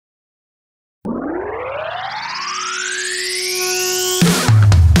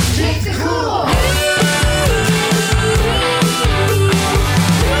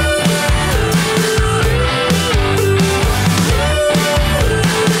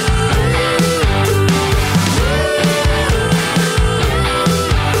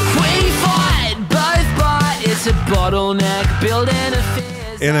building a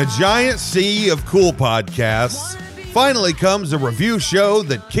fizz. In a giant sea of cool podcasts, finally comes a review show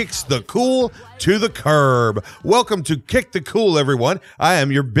that kicks the cool to the curb. Welcome to Kick the Cool, everyone. I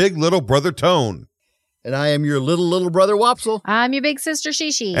am your big little brother, Tone. And I am your little brother, Wopsle. I'm your big sister,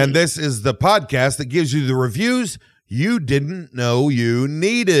 Shishi. And this is the podcast that gives you the reviews you didn't know you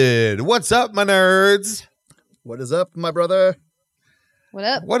needed. What's up, my nerds? What is up, my brother? What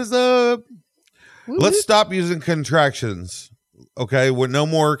up? What is up? Woo-hoo. Let's stop using contractions. Okay, with no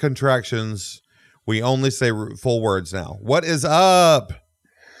more contractions. We only say full words now. What is up?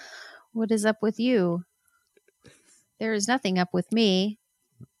 What is up with you? There is nothing up with me.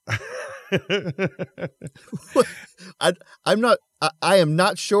 I am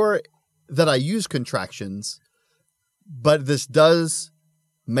not sure that I use contractions, but this does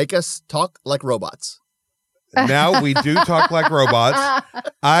make us talk like robots. Now we do talk like robots.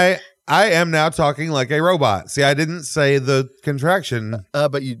 I am now talking like a robot. See, I didn't say the contraction.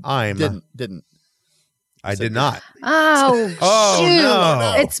 But you didn't. I did not. Oh, shoot.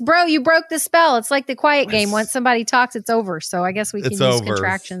 No. It's you broke the spell. It's like the quiet game. Once somebody talks, it's over. So I guess we can It's use over.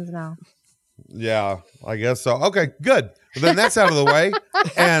 contractions now. Yeah, I guess so. Okay, good. Well, then that's out of the way.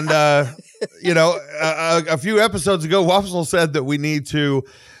 And, a few episodes ago, Wopsle said that we need to,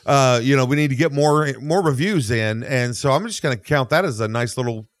 we need to get more reviews in. And so I'm just going to count that as a nice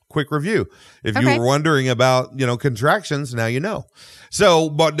little quick review. If you were wondering about, contractions, now you know. So,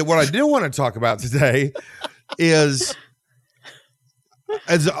 but what I do want to talk about today is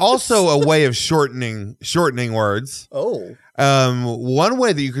also a way of shortening words. Oh. One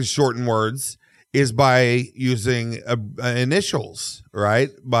way that you can shorten words is by using initials, right?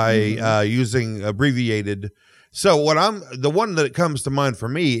 By using abbreviated. So the one that comes to mind for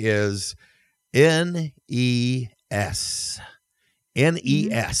me is NES.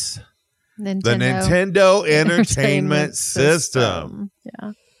 NES. Nintendo. The Nintendo Entertainment System.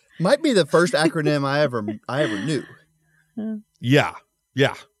 Yeah. Might be the first acronym I ever knew. Yeah.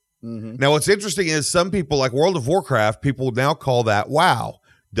 Mm-hmm. Now, what's interesting is some people, like World of Warcraft, people now call that WoW.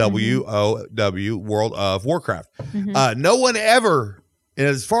 WOW, World of Warcraft. Mm-hmm. No one ever,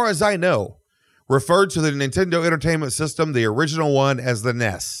 as far as I know, referred to the Nintendo Entertainment System, the original one, as the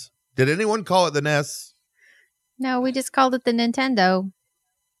NES. Did anyone call it the NES? No, we just called it the Nintendo.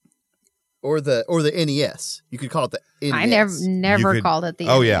 Or the NES. You could call it the NES. I never called it the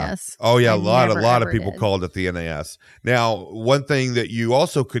NES. Oh yeah, a lot of ever people did. called it the NES. Now, one thing that you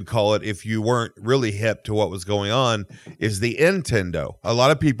also could call it if you weren't really hip to what was going on is the Nintendo. A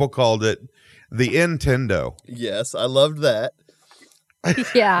lot of people called it the Nintendo. Yes, I loved that.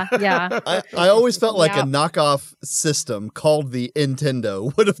 Yeah. I always felt like Yeah. a knockoff system called the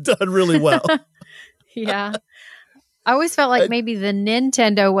Nintendo would have done really well. Yeah. I always felt like maybe the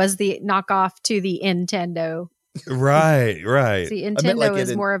Nintendo was the knockoff to the Nintendo. Right. See, meant Nintendo like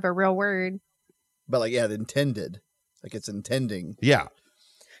is more of a real word. But like, yeah, it intended. Like it's intending. Yeah.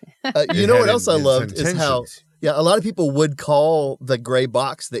 You know what else I its loved is how, intentions. a lot of people would call the gray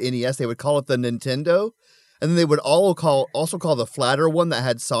box, the NES, they would call it the Nintendo. And then they would also call the flatter one that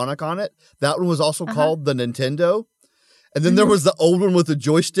had Sonic on it. That one was also called the Nintendo. And then there was the old one with the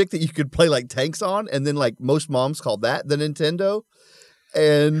joystick that you could play like tanks on. And then like most moms called that the Nintendo.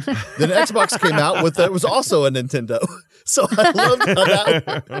 And then Xbox came out with it was also a Nintendo. So I loved how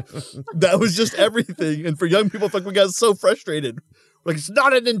that was just everything. And for young people, it's like we got so frustrated. Like, it's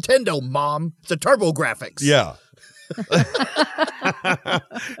not a Nintendo, Mom. It's a TurboGrafx. Yeah.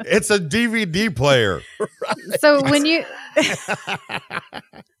 It's a DVD player. So when you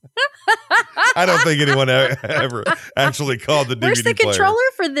I don't think anyone ever actually called the DVD where's the player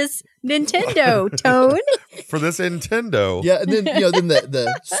controller for this Nintendo, Tone? for this Nintendo. Yeah, and then then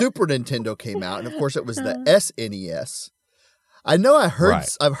the Super Nintendo came out, and of course it was the SNES. I know I've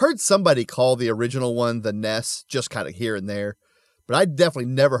heard somebody call the original one the NES, just kind of here and there, but I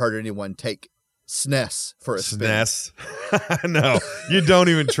definitely never heard anyone take SNES for a spin. SNES. No, you don't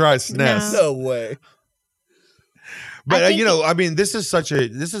even try SNES. No way. But this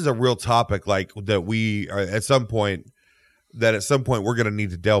is a real topic like that we are at some point we're going to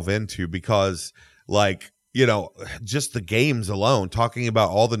need to delve into because just the games alone, talking about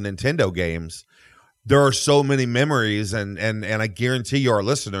all the Nintendo games, there are so many memories and I guarantee you our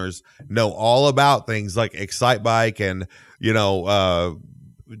listeners know all about things like Excitebike and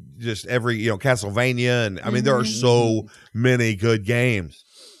just every Castlevania and I mean there are so many good games.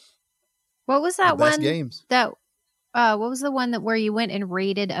 What was that Best one games. that what was the one that where you went and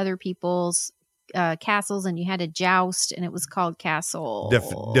raided other people's castles and you had to joust and it was called Castle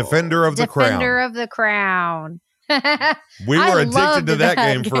Defender of the Crown. Defender of the Crown. We were addicted to that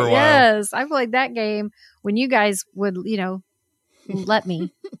game for a while. Yes, I played that game when you guys would, let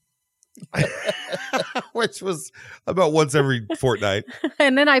me. Which was about once every fortnight.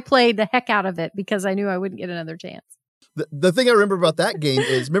 And then I played the heck out of it because I knew I wouldn't get another chance. The thing I remember about that game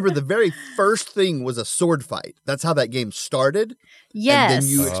is, remember the very first thing was a sword fight. That's how that game started. Yes. And then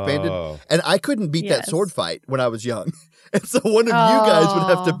you expanded. And I couldn't beat that Yes. sword fight when I was young. And so one of you guys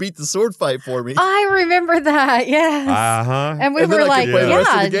would have to Oh. beat the sword fight for me. I remember that. Yes. Uh-huh. And we And then were I could like, play the rest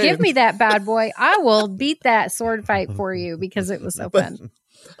of yeah, the game. give me that bad boy. I will beat that sword fight for you because it was so fun.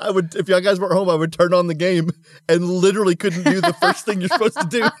 I would, if y'all guys weren't home, I would turn on the game and literally couldn't do the first thing you're supposed to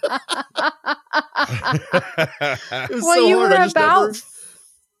do. It was Well, so you hard. were I just about never-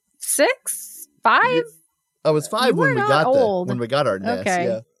 6, 5? I was 5 you when were we not got old. when we got our NES. Okay.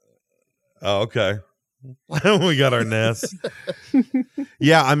 Yeah. Oh, okay. We got our NES.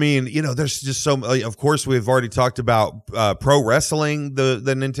 Yeah, I mean, there's just so. Of course, we've already talked about pro wrestling, the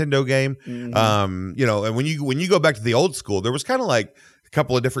Nintendo game. Mhm. And when you go back to the old school, there was kind of like a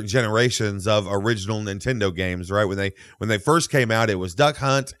couple of different generations of original Nintendo games, right? When they first came out, it was Duck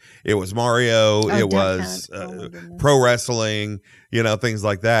Hunt, it was Mario, it Duck was Hunt. Oh, my goodness. pro wrestling, things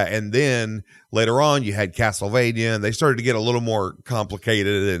like that. And then later on, you had Castlevania, and they started to get a little more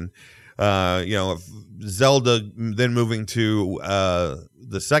complicated. And Zelda, then moving to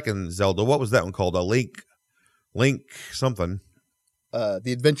the second Zelda. What was that one called? A Link something.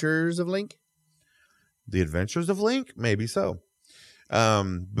 The Adventures of Link. The Adventures of Link, maybe so.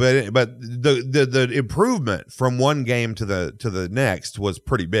 But the improvement from one game to the next was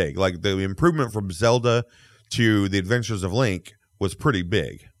pretty big. Like the improvement from Zelda to the Adventures of Link was pretty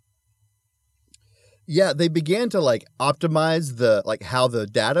big. Yeah, they began to optimize how the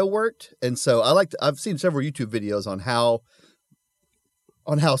data worked, and so I've seen several YouTube videos on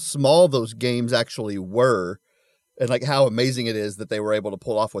how small those games actually were, and how amazing it is that they were able to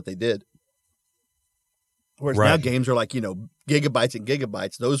pull off what they did. Whereas now Right. games are gigabytes and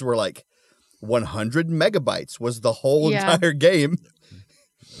gigabytes. Those were 100 megabytes was the whole Yeah. entire game.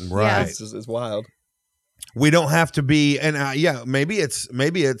 Right. It's wild. We don't have to be, and maybe it's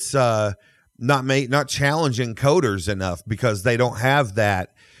not challenging coders enough because they don't have that.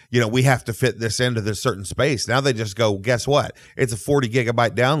 We have to fit this into this certain space. Now they just go, guess what? It's a 40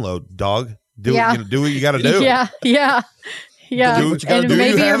 gigabyte download, dog. Do Yeah. do what you got to do. Yeah. Do what you gotta And do.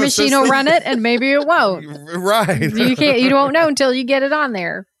 maybe You your have a machine will system? run it and maybe it won't. Right. You don't know until you get it on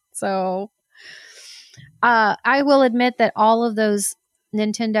there. So I will admit that all of those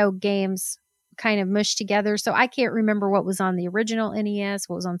Nintendo games kind of mushed together. So I can't remember what was on the original NES,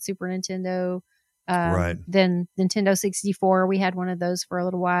 what was on Super Nintendo. Right. Then Nintendo 64, we had one of those for a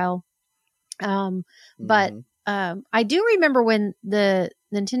little while. But Mhm. I do remember when the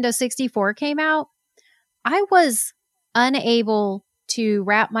Nintendo 64 came out, I was unable to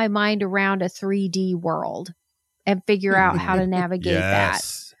wrap my mind around a 3D world and figure out how to navigate that.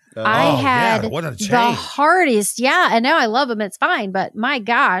 Yes. I Oh, had yeah, what a the change. hardest. Yeah. And now I love them. It's fine. But my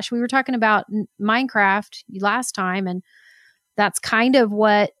gosh, we were talking about Minecraft last time. And that's kind of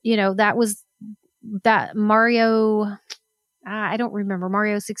what, that was that Mario. I don't remember.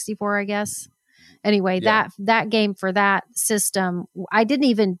 Mario 64, I guess. Anyway, Yeah. that game for that system, I didn't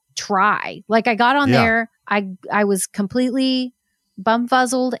even try. I got on Yeah. there. I was completely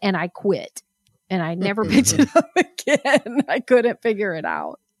bumfuzzled and I quit. And I never picked it up again. I couldn't figure it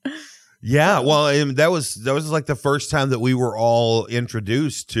out. Yeah, well, that was like the first time that we were all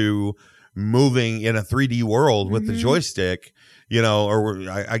introduced to moving in a 3D world with the Mhm. joystick.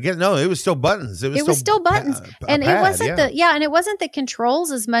 I get it was still buttons. It was still buttons, and it wasn't and it wasn't the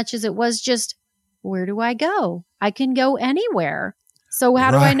controls as much as it was just where do I go? I can go anywhere. So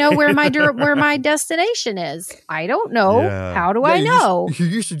how do I know where where my destination is? I don't know. Yeah. How do Yeah, I know? You're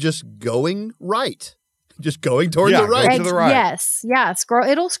used to just going right. Just going toward Yeah, the go right. to the right. Yes, yeah. Scroll.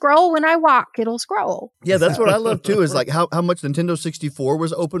 It'll scroll when I walk. It'll scroll. Yeah, that's what I love too. Is how much Nintendo 64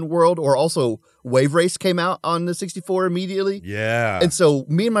 was open world, or also Wave Race came out on the 64 immediately. Yeah. And so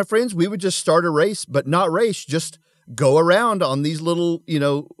me and my friends, we would just start a race, but not race, just go around on these little,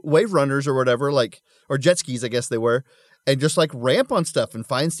 wave runners or whatever, or jet skis, I guess they were, and just ramp on stuff and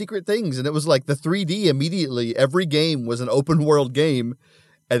find secret things. And it was the 3D immediately. Every game was an open world game.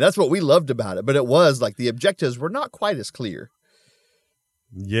 And that's what we loved about it. But it was the objectives were not quite as clear.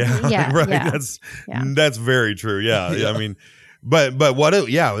 Yeah, Yeah, right. yeah, That's very true. Yeah, Yeah. I mean, but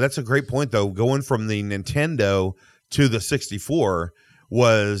that's a great point though. Going from the Nintendo to the 64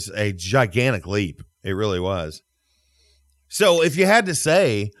 was a gigantic leap. It really was. So if you had to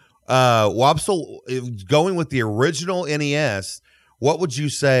say, Wopsle, going with the original NES, what would you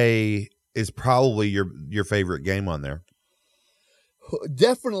say is probably your favorite game on there?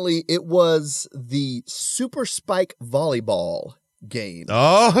 Definitely, it was the Super Spike Volleyball. game.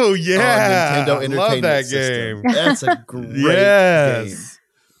 Oh yeah, Nintendo Entertainment love that System. game. That's a great game. Yes.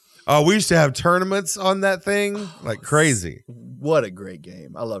 Oh, we used to have tournaments on that thing like crazy. What a great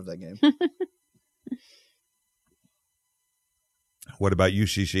game. I love that game. What about you,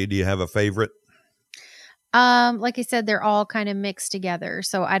 Shishi? Do you have a favorite? Like I said, they're all kind of mixed together,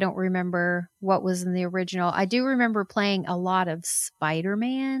 so I don't remember what was in the original. I do remember playing a lot of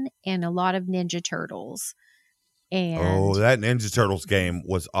Spider-Man and a lot of Ninja Turtles. And That Ninja Turtles game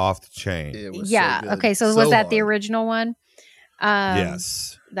was off the chain. It was yeah, so good. okay, so was that the original one?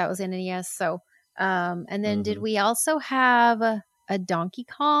 Yes. That was in NES. So, and then did Mhm. we also have a Donkey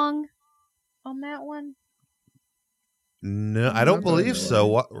Kong on that one? No, I don't remember believe that. so.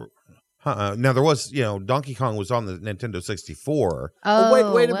 What? Now there was, Donkey Kong was on the Nintendo 64.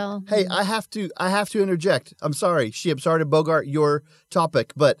 Oh, wait. Well, Hey, I have to interject. I'm sorry. I'm sorry to bogart your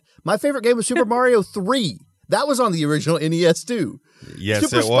topic, but my favorite game was Super Mario 3. That was on the original NES too. Yes,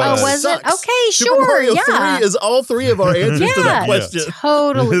 Super it Spy was. Oh, was it? sucks. Okay, Super sure. Mario Yeah. 3 is all three of our answers to that Yeah. question.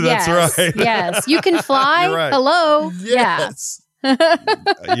 Totally. That's Yes. right. Yes. You can fly. You're right. Hello. Yes.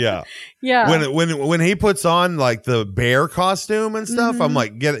 Yeah. Yeah. When he puts on like the bear costume and stuff, I'm Mhm.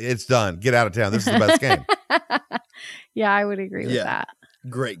 like, it's done. Get out of town. This is the best game. Yeah, I would agree with Yeah. that.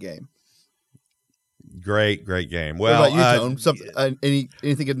 Great game. Great game. Well, what about you, Tone?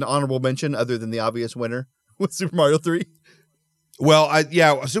 Anything an honorable mention other than the obvious winner with Super Mario 3? Well,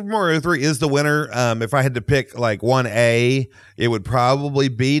 Super Mario 3 is the winner. If I had to pick like 1A, it would probably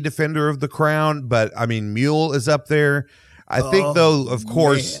be Defender of the Crown, but I mean, Mule is up there. I think, though, of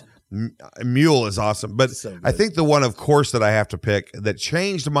course, Mule is awesome, but So good. I think the one, of course, that I have to pick that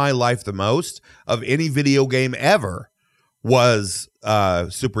changed my life the most of any video game ever was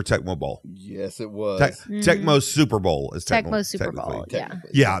Super Tecmo Bowl. Yes, it was. Tecmo Super Bowl is Tecmo Super technically. Bowl. Yeah.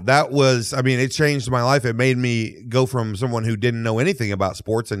 Technically. Yeah, that was, I mean, it changed my life. It made me go from someone who didn't know anything about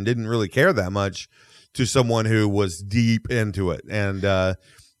sports and didn't really care that much to someone who was deep into it. And that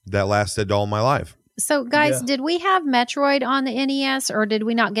lasted all my life. So, guys, Yeah. did we have Metroid on the NES or did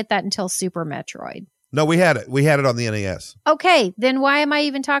we not get that until Super Metroid? No, we had it. We had it on the NES. Okay, then why am I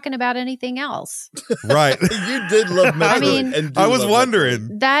even talking about anything else? Right. You did love Metroid. I mean- and do I was love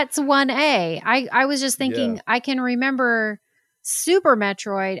wondering. That's 1A. I was just thinking, Yeah. I can remember Super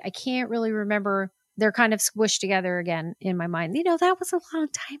Metroid. I can't really remember. They're kind of squished together again in my mind. You know, that was a long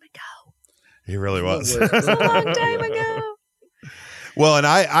time ago. He really was. It was A long time ago. Well, and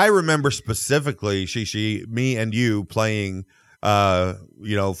I remember specifically, Shishi, me and you playing,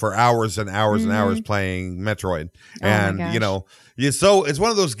 for hours and hours and hours playing Metroid. Oh my And, gosh. so it's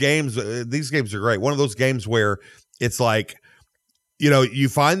one of those games, these games are great. One of those games where it's like, you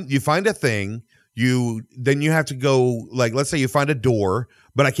find a thing, then you have to go, like, let's say you find a door,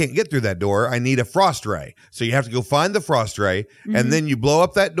 but I can't get through that door. I need a frost ray. So you have to go find the frost ray, and then you blow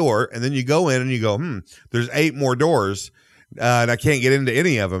up that door, and then you go in and you go, there's 8 more doors. And I can't get into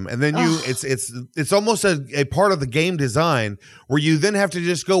any of them. And then it's almost a part of the game design where you then have to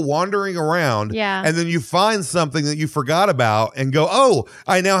just go wandering around. Yeah. And then you find something that you forgot about and go, oh,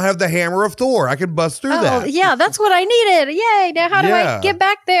 I now have the hammer of Thor. I can bust through Oh, that. yeah, that's what I needed. Yay. Now, how do Yeah. I get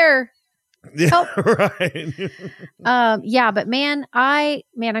back there? Yeah, Help. right. Yeah, but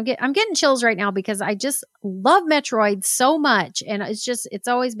I'm getting chills right now because I just love Metroid so much. And it's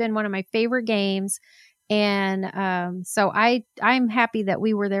always been one of my favorite games. And so I'm happy that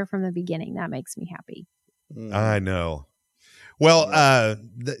we were there from the beginning. That makes me happy. Mm. I know. Well,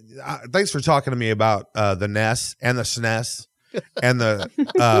 thanks for talking to me about the NES and the SNES and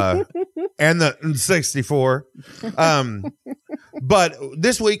the 64. But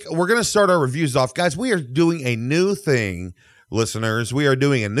this week we're going to start our reviews off, guys. We are doing a new thing, listeners. We are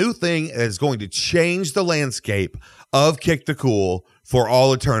doing a new thing that is going to change the landscape of Kick the Cool for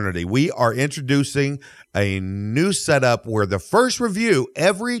all eternity. We are introducing a new setup where the first review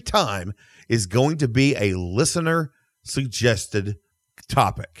every time is going to be a listener suggested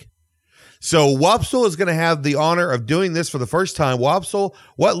topic. So Wopsle is going to have the honor of doing this for the first time. Wopsle,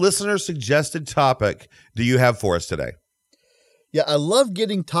 what listener suggested topic do you have for us today? Yeah, I love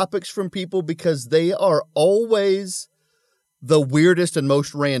getting topics from people because they are always the weirdest and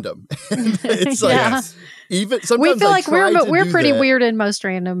most random. It's like Yeah. even sometimes We feel I like try to we're do pretty that, weird and most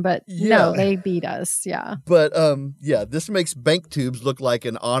random, but Yeah. no, they beat us. Yeah. But this makes Bank Tubes look like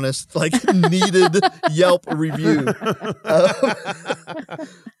an honest, like needed Yelp review.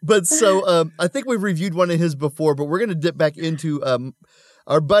 But so I think we've reviewed one of his before, but we're going to dip back into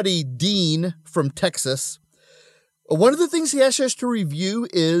our buddy Dean from Texas. One of the things he asked us to review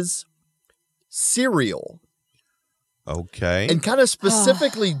is cereal. Okay. And kind of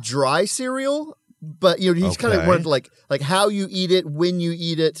specifically dry cereal, but you know, he's kind of Okay. wanted like how you eat it, when you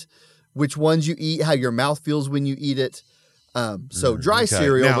eat it, which ones you eat, how your mouth feels when you eat it. So dry okay.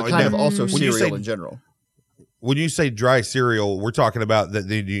 cereal, Now- but kind of now, also when you cereal say- in general. When you say dry cereal, we're talking about that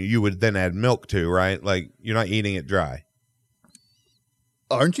you would then add milk to, right? Like you're not eating it dry.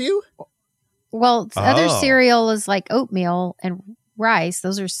 Aren't you? Well, other Oh. cereal is like oatmeal and rice.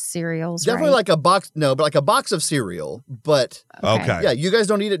 Those are cereals, Definitely right? like a box. No, but like a box of cereal. But Okay. yeah, you guys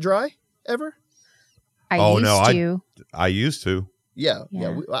don't eat it dry ever? I Oh, used no, to. I used to. Yeah,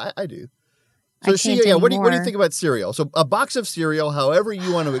 Yeah. I do. I So she, can't yeah. What do you anymore. think about cereal? So a box of cereal, however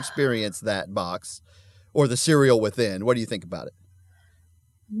you want to experience that box, or the cereal within. What do you think about it?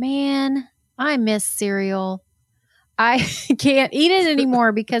 Man, I miss cereal. I can't eat it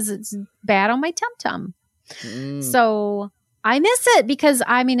anymore because it's bad on my tum tum. Mm. So I miss it because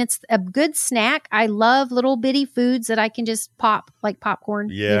I mean it's a good snack. I love little bitty foods that I can just pop like popcorn.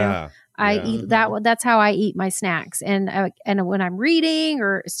 Yeah. You know? I Yeah. eat that. That's how I eat my snacks. And when I'm reading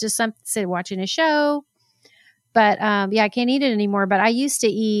or it's just something, say watching a show. But yeah, I can't eat it anymore. But I used to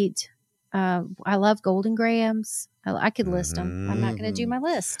eat. I love Golden Grahams. I could list them. I'm not going to do my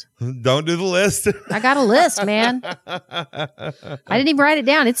list. Don't do the list. I got a list, man. I didn't even write it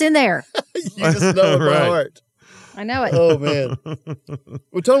down. It's in there. You just know it by Right. heart. I know it. Oh man.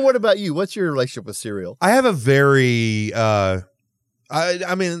 Well, Tone, what about you? What's your relationship with cereal? I have a very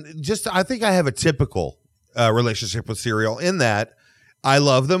I mean, just I think I have a typical relationship with cereal in that I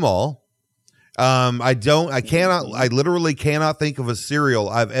love them all. I literally cannot think of a cereal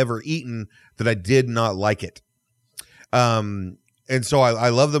I've ever eaten that I did not like it. And so I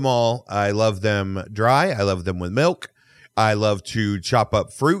love them all. I love them dry. I love them with milk. I love to chop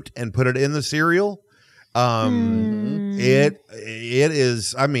up fruit and put it in the cereal. Mm. It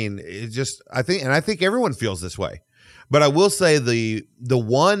is, I mean, it just, I think everyone feels this way. But I will say the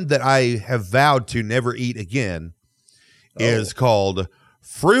one that I have vowed to never eat again is called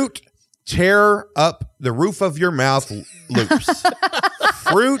Fruit Tear Up the Roof of Your Mouth Loops.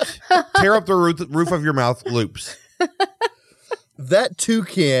 Fruit Tear Up the Roof of Your Mouth Loops. That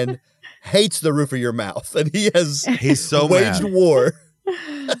toucan hates the roof of your mouth, and He's so waged mad. war.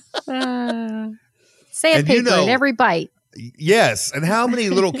 Sandpaper in every bite. Yes. And how many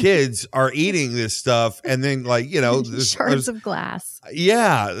little kids are eating this stuff and then like, you know, Shards of glass.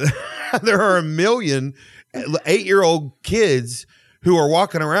 yeah, there are a million 8-year-old kids who are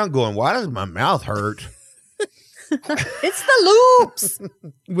walking around going, why does my mouth hurt? It's the loops.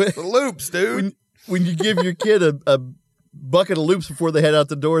 When, The loops, dude. when you give your kid a bucket of loops before they head out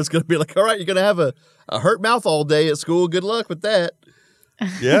the door, it's going to be like, all right, you're going to have a hurt mouth all day at school. Good luck with that.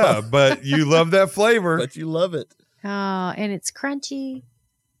 Yeah, but you love that flavor. But you love it. Oh, and it's crunchy.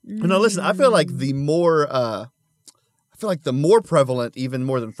 No, listen, I feel like the more prevalent, even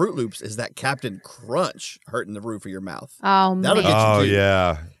more than Fruit Loops, is that Captain Crunch hurting the roof of your mouth. Oh, That'll man. get you Oh, too.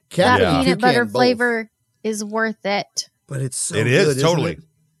 yeah. That Captain Yeah. peanut butter Toucan both. flavor is worth it. But it's so It good, is isn't totally. it?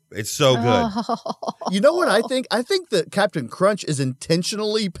 It's so good. Oh. You know what I think? I think that Captain Crunch is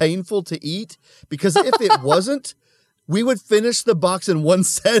intentionally painful to eat because if it wasn't, we would finish the box in one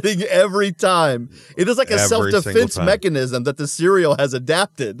setting every time. It is like a Every self-defense single time. mechanism that the cereal has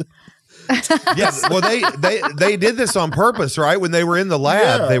adapted. Yes. Well, they did this on purpose, right? When they were in the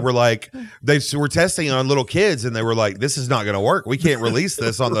lab, Yeah. they were like, they were testing it on little kids, and they were like, "This is not going to work. We can't release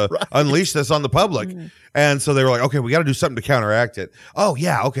this on the unleash this on the public." And so they were like, "Okay, we got to do something to counteract it." Oh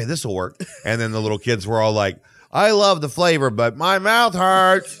yeah, okay, this will work. And then the little kids were all like, "I love the flavor, but my mouth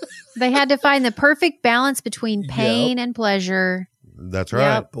hurts." They had to find the perfect balance between pain and pleasure. That's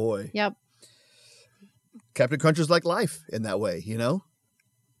right. Yep. Boy, Yep. Captain Crunch is like life in that way, you know?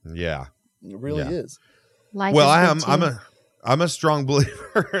 Yeah. It really Yeah. is. Life Well, is good, too. I'm a strong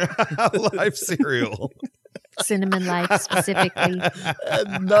believer. I like cereal. Cinnamon Life specifically.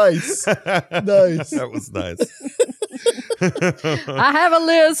 Nice. Nice. That was nice. I have a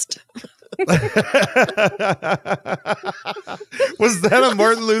list. Was that a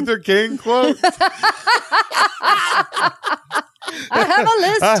Martin Luther King quote? I have a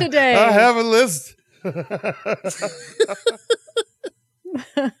list today. I have a list.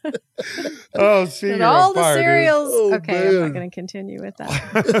 Oh, she And you're all on the fire, dude. cereals. Oh, Okay, I'm man. not going to continue with that.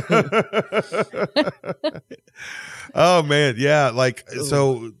 Oh man, yeah. Like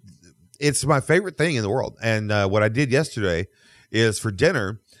so, it's my favorite thing in the world. And what I did yesterday is for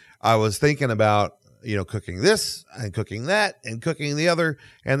dinner, I was thinking about cooking this and cooking that and cooking the other,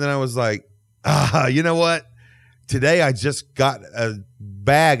 and then I was like, you know what? Today I just got a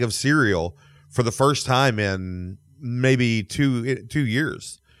bag of cereal for the first time in maybe two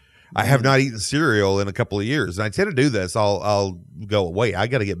years. I have not eaten cereal in a couple of years, and I tend to do this. I'll go, wait, I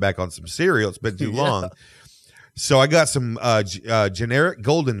got to get back on some cereal. It's been too long. So I got some generic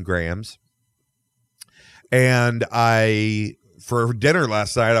Golden Grams, and for dinner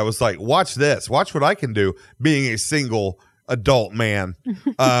last night, I was like, watch this. Watch what I can do being a single adult man.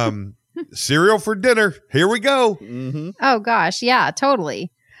 Cereal for dinner. Here we go. Oh gosh, yeah,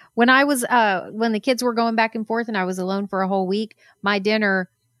 totally. When I was when the kids were going back and forth and I was alone for a whole week, my dinner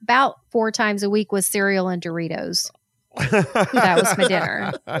about 4 times a week was cereal and Doritos. That was my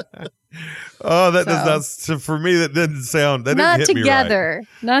dinner. Oh, that does not. So for me, that didn't sound. That not didn't hit together. Me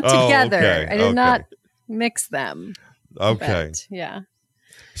right. Not together. Okay, I did not mix them. Okay. But, yeah.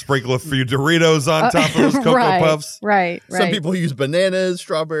 Sprinkle a few Doritos on top of those Cocoa Puffs. Right. Some people use bananas,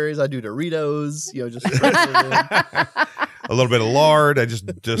 strawberries. I do Doritos. Just a little bit of lard. I just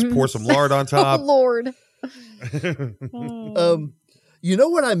pour some lard on top. Oh, Lord. You know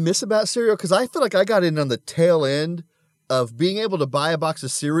what I miss about cereal? Because I feel like I got in on the tail end of being able to buy a box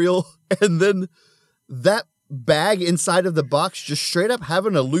of cereal and then that bag inside of the box just straight up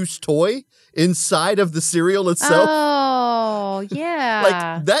having a loose toy inside of the cereal itself. Oh, yeah.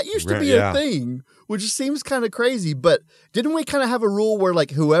 Like that used to be a thing, which seems kind of crazy. But didn't we kind of have a rule where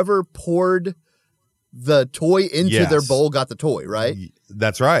like whoever poured the toy into their bowl got the toy, right?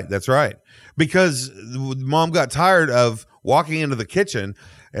 That's right. That's right. Because Mom got tired of walking into the kitchen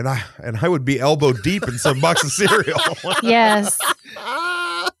and I would be elbow deep in some box of cereal. Yes.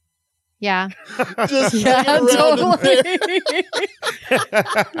 Yeah. Just totally.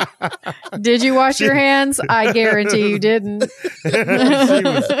 Did you wash your hands? I guarantee you didn't.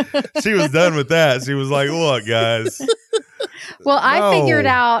 she was done with that. She was like, look, guys. Well, I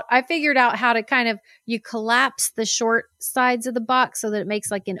figured out how to kind of, you collapse the short sides of the box so that it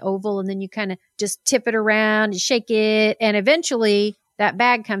makes like an oval, and then you kind of just tip it around and shake it, and eventually that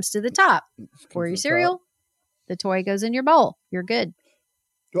bag comes to the top. Pour your cereal, the toy goes in your bowl. You're good.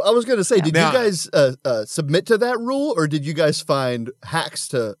 Well, I was going to say, did you guys submit to that rule, or did you guys find hacks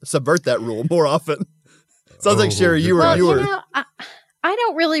to subvert that rule more often? Sounds like, Sherry, you were. I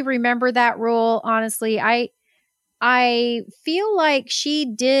don't really remember that rule, honestly. I feel like she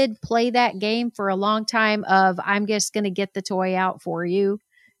did play that game for a long time of, I'm just going to get the toy out for you,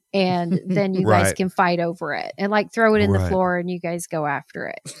 and then you guys can fight over it and like throw it in the floor and you guys go after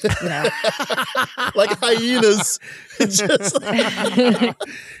it. You know? Like hyenas. Just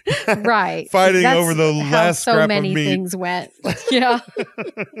right. Fighting That's over the last so scrap many of meat. things went. Yeah.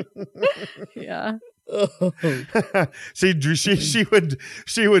 Yeah. she would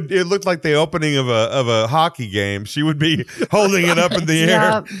it looked like the opening of a hockey game. She would be holding it up in the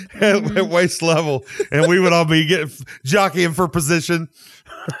air at waist level, and we would all be jockeying for position.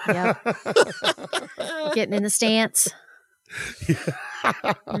 Yep. Getting in the stance.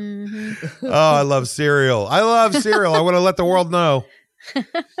 Oh, I love cereal. I want to let the world know. I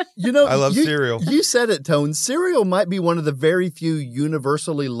love cereal. You said it, Tone. Cereal might be one of the very few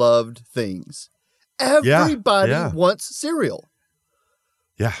universally loved things. Everybody wants cereal.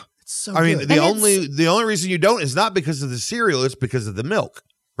 Yeah. It's so I mean, good. the only reason you don't is not because of the cereal, it's because of the milk,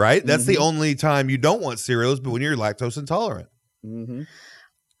 right? That's the only time you don't want cereals, but when you're lactose intolerant. Mm-hmm.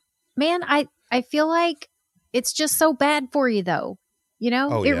 Man, I feel like it's just so bad for you, though. You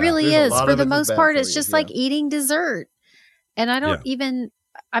know, it really There's is. For the most part, it's just like yeah. eating dessert. And I don't even,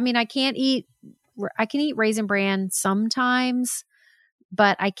 I mean, I can eat Raisin Bran sometimes,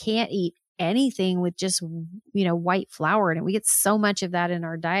 but I can't eat anything with just, white flour in it. We get so much of that in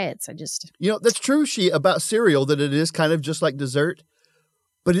our diets. That's true, about cereal, that it is kind of just like dessert.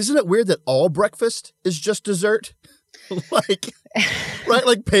 But isn't it weird that all breakfast is just dessert? Like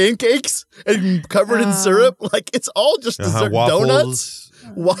pancakes and covered in syrup. Like it's all just dessert. Waffles.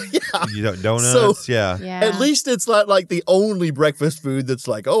 Donuts. Donuts. So, at least it's not like the only breakfast food that's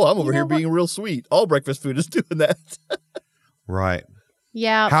like, oh, I'm over here being real sweet. All breakfast food is doing that. Right.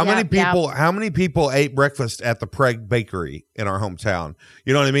 Yeah. How many people ate breakfast at the Preg Bakery in our hometown?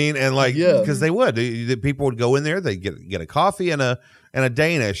 You know what I mean? And because they would, the people would go in there, they get a coffee and a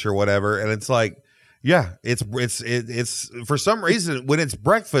Danish or whatever, and it's like, it's for some reason when it's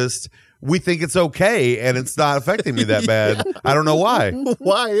breakfast, we think it's okay, and it's not affecting me that bad. I don't know why.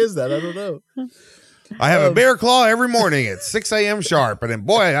 Why is that? I don't know. I have a Bear Claw every morning at 6 a.m. sharp, and then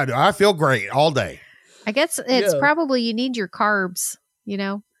boy, I feel great all day. I guess it's probably you need your carbs.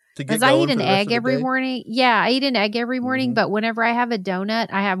 Because I eat an egg every morning. Yeah, I eat an egg every morning, but whenever I have a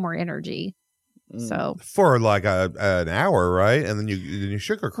donut, I have more energy. So for like an hour, right? And then you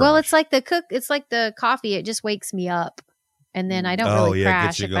sugar crash. Well, it's like the coffee. It just wakes me up, and then I don't really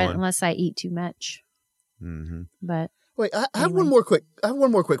crash unless I eat too much. Mm-hmm. But Wait, I have Anyway.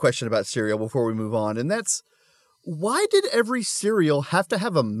 one more quick question about cereal before we move on, and that's why did every cereal have to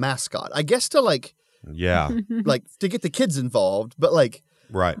have a mascot? I guess to like to get the kids involved, but like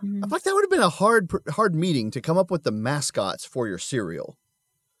Right. I feel like that would have been a hard meeting to come up with the mascots for your cereal.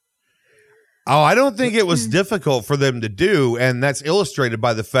 Oh, I don't think it was difficult for them to do, and that's illustrated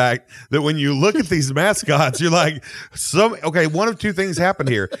by the fact that when you look at these mascots, you're like, one of two things happened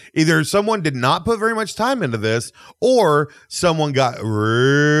here. Either someone did not put very much time into this, or someone got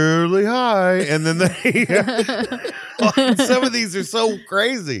really high, and then they some of these are so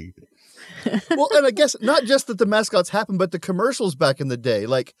crazy. Well, and I guess not just that the mascots happened, but the commercials back in the day,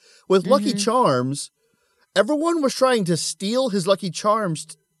 like with Lucky Charms, everyone was trying to steal his Lucky Charms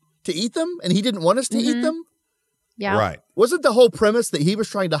to eat them, and he didn't want us to eat them. Yeah. Right. Wasn't the whole premise that he was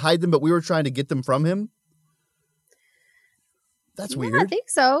trying to hide them, but we were trying to get them from him? That's I weird. think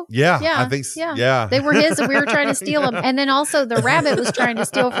so. Yeah, I think so. Yeah. They were his and we were trying to steal them. And then also the rabbit was trying to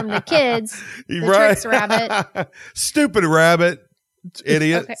steal from the kids. The Trix rabbit. Stupid rabbit.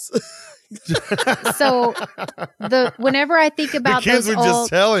 Idiot. Okay. So whenever I think The about kids those would just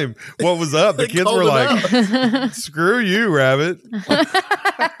tell him what was up. The They kids called were him like, screw you, rabbit.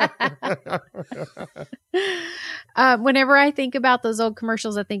 whenever I think about those old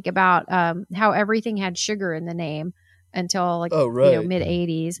commercials, I think about how everything had sugar in the name until like mid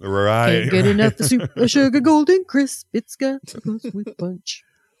 80s. Right. Can't get enough the super sugar golden crisp. It's got to go with punch.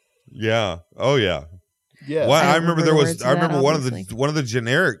 Yeah. Oh yeah. Yeah. Well, I don't remember remember there the was. words to I that, remember obviously. one of the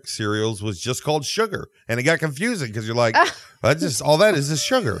generic cereals was just called sugar, and it got confusing because you're like, that's just all that is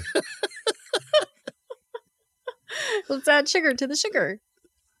sugar. Let's add sugar to the sugar.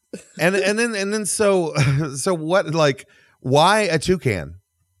 And then so what? Like, why a toucan?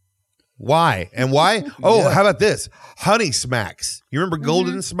 Why and why? Oh, how about this? Honey Smacks. You remember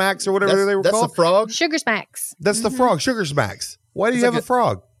Golden Smacks or whatever they were that's called? the frog. Sugar smacks. That's the frog. Sugar Smacks. Why do you It's have like a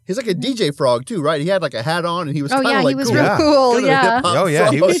frog? He's like a DJ frog too, right? He had like a hat on, and he was Oh kind of yeah, like he was cool. real Yeah. cool. Kind of a Yeah. hip-hop Oh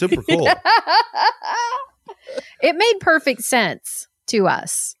yeah, he frog. was super cool. It made perfect sense to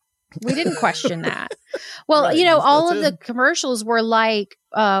us. We didn't question that. Well, Right, all that's of the commercials were like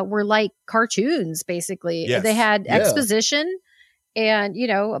cartoons basically. Yes. They had Yeah. exposition and,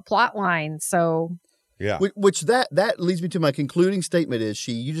 a plot line. So Yeah. Which that leads me to my concluding statement is,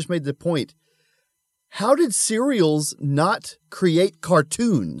 you just made the point. How did cereals not create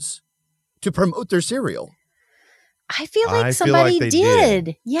cartoons to promote their cereal? I feel like I feel somebody like they did.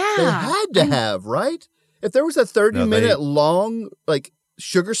 did. Yeah. They had to have, right? If there was a 30-minute long like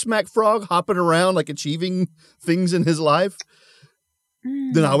Sugar Smack frog hopping around like achieving things in his life,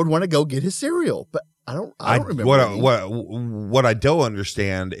 then I would want to go get his cereal. But I don't remember. any. What I don't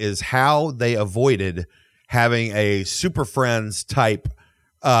understand is how they avoided having a Super Friends type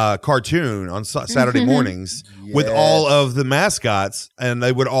cartoon on Saturday mornings with all of the mascots, and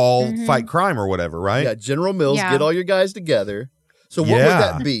they would all fight crime or whatever, right? Yeah, General Mills, Yeah. get all your guys together. So what would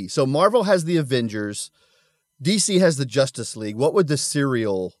that be? So Marvel has the Avengers, DC has the Justice League. What would the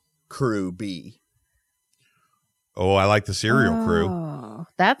cereal crew be? Oh, I like the cereal crew. Oh,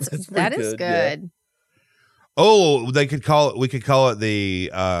 that That's is pretty good. good, Oh, we could call it the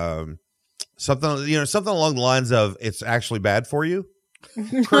something along the lines of it's actually bad for you.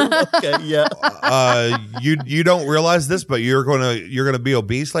 Okay, yeah. You don't realize this, but you're gonna be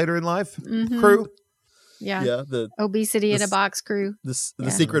obese later in life. Mhm. Crew. Yeah. Yeah, the Obesity in a This- box crew. Yeah.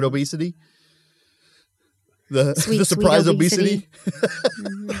 secret obesity. The Sweet, the surprise sweet obesity.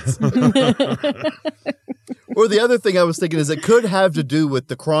 Mhm. Or the other thing I was thinking is it could have to do with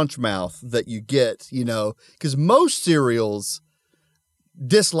the crunch mouth that you get, because most cereals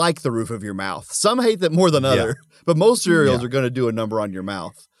dislike the roof of your mouth. Some hate that more than other, but most cereals are going to do a number on your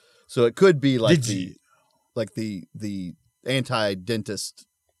mouth. So it could be like the anti-dentist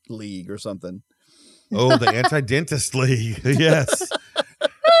league or something. Oh, the anti-dentist league. Yes.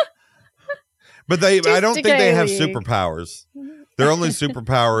 But I don't think they have superpowers. Their only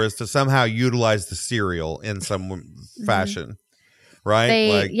superpower is to somehow utilize the cereal in some fashion.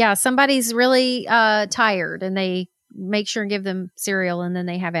 Right? Somebody's really tired and they make sure and give them cereal and then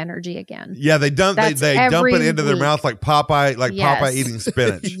they have energy again. Yeah, they dump That's they dump every it into their week. mouth like Popeye, Yes. Popeye eating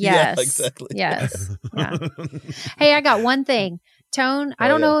spinach. Yes. Yeah, exactly. Yes. Yeah. Hey, I got one thing. Tone, I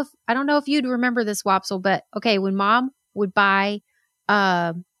don't know if you'd remember this, Wopsle, but okay, when Mom would buy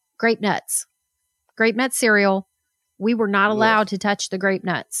grape nuts cereal, we were not allowed to touch the grape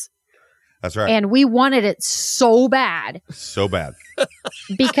nuts. That's right. And we wanted it so bad So bad.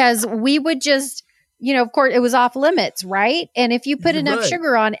 because we would just, of course it was off limits, right? And if you put enough Right.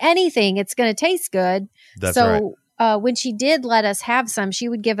 sugar on anything, it's going to taste good. That's right. So when she did let us have some, she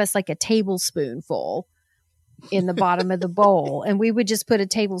would give us like a tablespoonful. in the bottom of the bowl, and we would just put a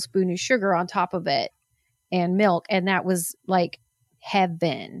tablespoon of sugar on top of it and milk, and that was like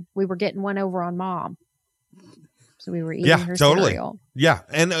heaven. We were getting one over on Mom, so we were eating her cereal. Yeah,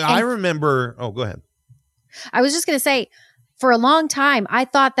 and I remember. Oh, go ahead. I was just going to say, for a long time, I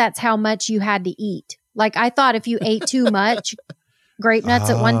thought that's how much you had to eat. Like, I thought if you ate too much grape nuts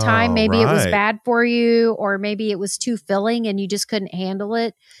at one time, maybe it was bad for you, or maybe it was too filling and you just couldn't handle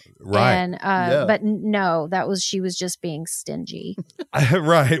it. Right. And, but no, she was just being stingy.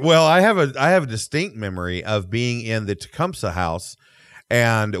 Right. Well, I have a distinct memory of being in the Tecumseh house,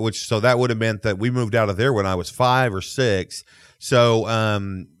 and so that would have meant that we moved out of there when I was 5 or 6. So,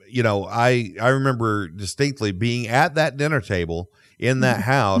 I remember distinctly being at that dinner table in that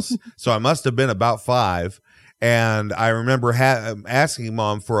house. So I must have been about 5. And I remember asking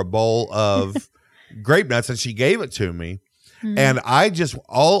Mom for a bowl of grape nuts, and she gave it to me. Mm-hmm. And I just,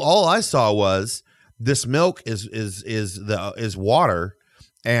 all I saw was this milk is water,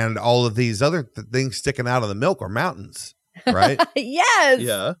 and all of these other things sticking out of the milk are mountains. Right? Yes.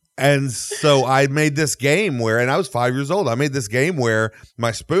 Yeah. And so I made this game and I was 5 years old. I made this game where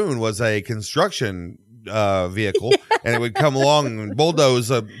my spoon was a construction vehicle, and it would come along and bulldoze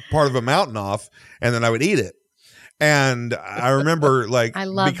a part of a mountain off, and then I would eat it. And I remember, like,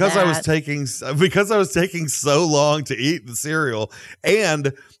 because I was taking so long to eat the cereal,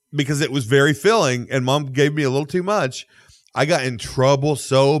 and because it was very filling, and Mom gave me a little too much, I got in trouble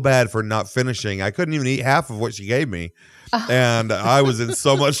so bad for not finishing. I couldn't even eat half of what she gave me. And I was in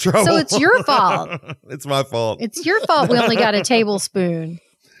so much trouble. So it's your fault. It's my fault. It's your fault we only got a tablespoon.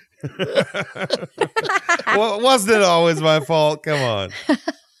 Well, wasn't it always my fault? Come on.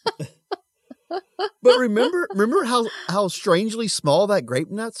 But remember how strangely small that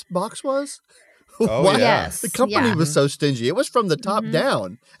grape nuts box was? Oh, Why? yeah. Yes. The company was so stingy. It was from the top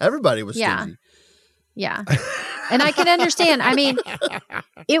down. Everybody was stingy. Yeah. And I can understand. I mean,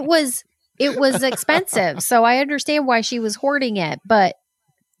 it was expensive, so I understand why she was hoarding it, but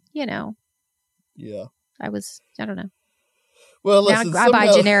Yeah. I don't know. Well, now listen, I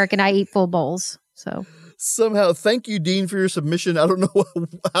buy generic and I eat full bowls. So somehow, thank you, Dean, for your submission. I don't know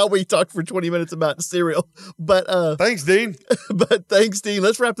how we talked for 20 minutes about cereal, but thanks, Dean. But thanks, Dean.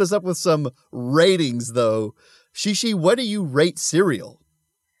 Let's wrap this up with some ratings, though. Shishi, what do you rate cereal?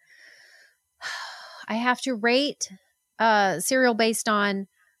 I have to rate cereal based on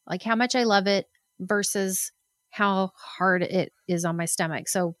like how much I love it versus how hard it is on my stomach.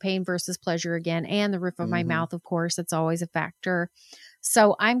 So pain versus pleasure again, and the roof of my mouth, of course, it's always a factor.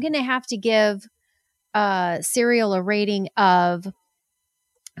 So I'm going to have to give cereal a rating of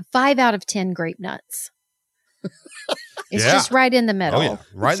 5 out of 10 grape nuts. It's just right in the middle. Oh, yeah.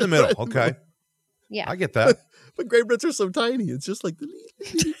 Right in the middle. Okay. Yeah. I get that. But grape nuts are so tiny. It's just like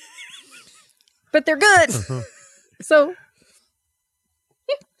but they're good. So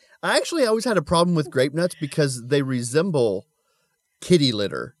I actually always had a problem with grape nuts because they resemble kitty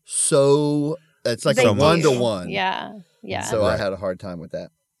litter. So it's like a 1-to-1. Yeah. Yeah. So I had a hard time with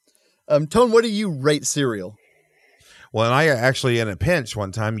that. Tone, what do you rate cereal? Well, and I actually, in a pinch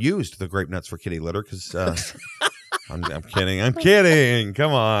one time, used the grape nuts for kitty litter because I'm kidding. I'm kidding.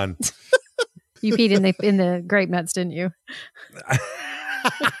 Come on. You peed in the grape nuts, didn't you?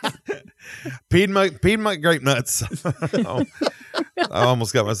 peed my grape nuts. Oh, I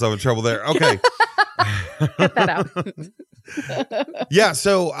almost got myself in trouble there. Okay. Cut that out. Yeah.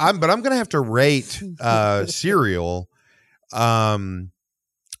 So I'm going to have to rate cereal.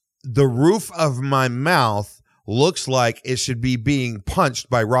 The roof of my mouth looks like it should be being punched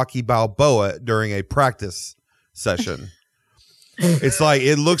by Rocky Balboa during a practice session.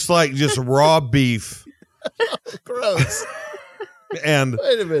 It looks like just raw beef. Gross. And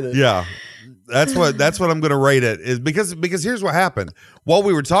wait a minute. Yeah. That's what I'm going to rate it, is because here's what happened. While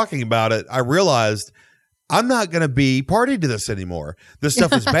we were talking about it, I realized I'm not going to be party to this anymore. This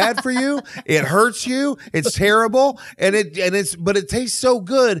stuff is bad for you. It hurts you. It's terrible. But it tastes so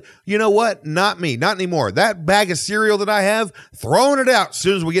good. You know what? Not me. Not anymore. That bag of cereal that I have, throwing it out as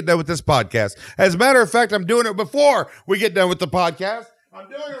soon as we get done with this podcast. As a matter of fact, I'm doing it before we get done with the podcast. I'm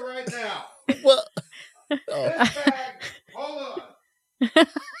doing it right now. Well, this bag, hold on. This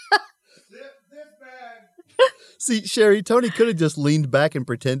bag. See, Sherry, Tony could have just leaned back and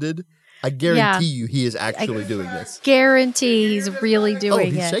pretended. I guarantee you he is actually doing this. Guarantee he's really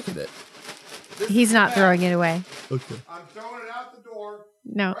doing he's it. shaking it. He's not throwing it away. Okay. I'm throwing it out the door.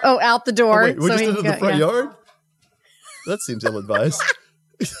 No. Oh, out the door. Oh, wait, we so just he into can the front yard? That seems ill-advised.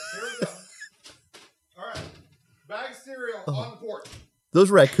 Here we go. All right. Bag of cereal on the porch.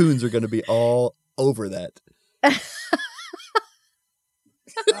 Those raccoons are going to be all over that.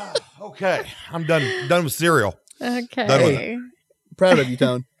 Okay. Okay, I'm done with cereal. Okay. Proud of you,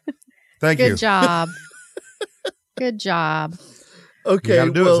 Tone. Thank you. Good job. Good job. Okay, You got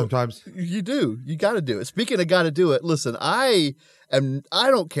to do it sometimes. You do. You got to do it. Speaking of got to do it, listen, I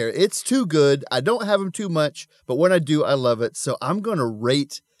don't care. It's too good. I don't have them too much, but when I do, I love it. So I'm going to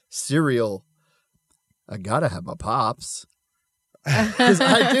rate cereal. I got to have my Pops. Because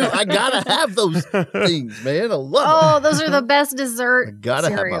I do. I got to have those things, man. I love Oh, it. those are the best dessert. I got to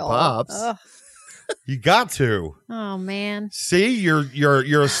have my cereal. Pops. Ugh. You got to. Oh man, See, you're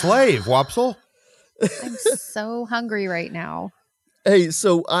a slave, Wopsle. I'm so hungry right now. Hey,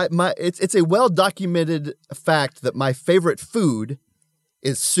 so it's a well documented fact that my favorite food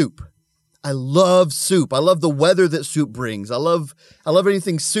is soup. I love soup. I love the weather that soup brings. I love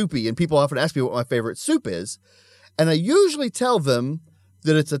anything soupy, and people often ask me what my favorite soup is, and I usually tell them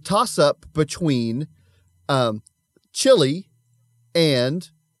that it's a toss up between chili and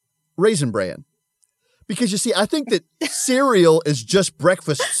Raisin Bran, because you see, I think that cereal is just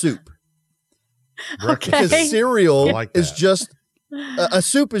breakfast soup. Breakfast. Okay. Because cereal I like is that. just a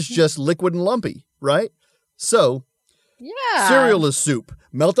soup is just liquid and lumpy, right? So Yeah, cereal is soup.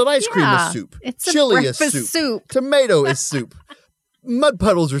 Melted ice cream Yeah. is soup. It's a Chili is breakfast soup. Tomato is soup. Mud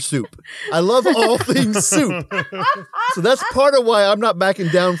puddles are soup. I love all things soup. So that's part of why I'm not backing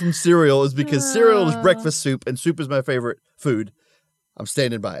down from cereal, is because cereal is breakfast soup and soup is my favorite food. I'm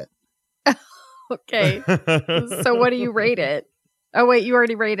standing by it. Okay. So what do you rate it? Oh wait, you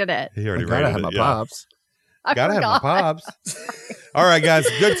already rated it. He I already gotta rated have it, my yeah. Pops. I Gotta have my forgot. Pops. All right, guys.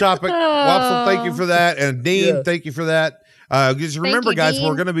 Good topic. Wopsle, thank you for that. And Dean, Yeah. thank you for that. Just remember, you, guys, Dean.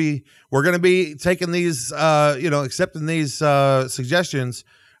 we're gonna be taking these accepting these suggestions.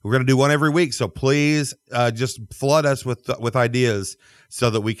 We're gonna do one every week. So please just flood us with ideas so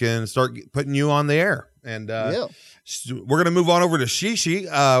that we can start putting you on the air. And Yeah. we're gonna move on over to Shishi.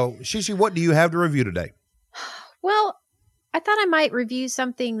 Shishi, what do you have to review today? Well, I thought I might review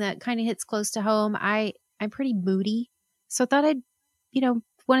something that kind of hits close to home. I'm pretty moody, so I thought I'd,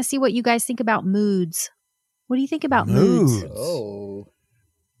 want to see what you guys think about moods. What do you think about moods? Oh,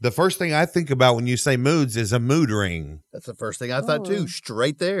 The first thing I think about when you say moods is a mood ring. that's the first thing I thought too. Oh.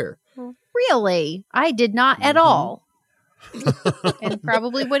 Straight there. Really? I did not at Mhm. all. And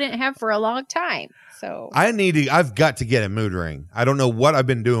probably wouldn't have for a long time. So I've got to get a mood ring. I don't know what I've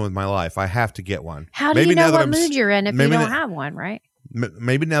been doing with my life. I have to get one. how do Maybe you now know that what I'm mood you're in if you maybe don't that- have one, right?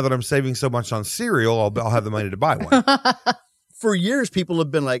 Maybe now that I'm saving so much on cereal, I'll have the money to buy one. For years, people have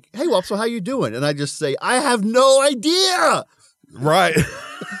been like, "Hey, Wopsle, how you doing?" And I just say, "I have no idea. Right.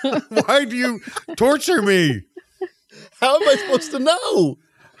 Why do you torture me? How am I supposed to know?"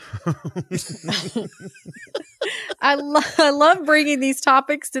 I love bringing these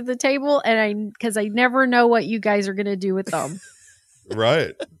topics to the table, and because I never know what you guys are going to do with them.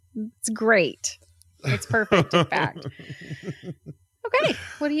 Right. It's great. It's perfect, in fact. Okay,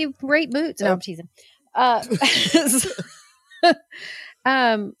 what do you rate moods? No, I'm teasing.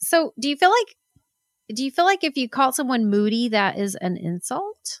 So do you feel like if you call someone moody, that is an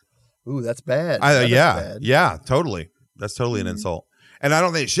insult? Ooh, that's bad. That is Yeah. bad. Yeah, totally. That's totally an Mhm. insult. And I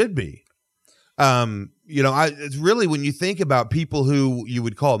don't think it should be. It's really, when you think about people who you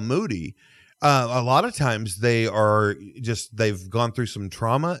would call moody, a lot of times they've gone through some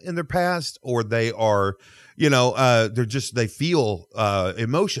trauma in their past, or they are, they feel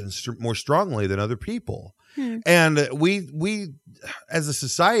emotions more strongly than other people. Hmm. And we as a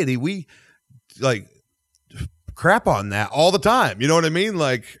society, we like crap on that all the time. You know what I mean?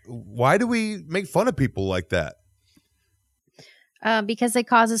 Like, why do we make fun of people like that? Because it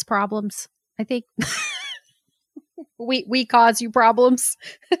causes problems. I think we cause you problems.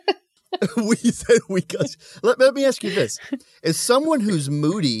 We said we got. Let me ask you this: is someone who's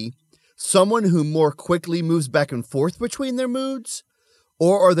moody someone who more quickly moves back and forth between their moods,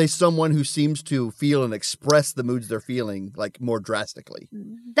 or are they someone who seems to feel and express the moods they're feeling like more drastically?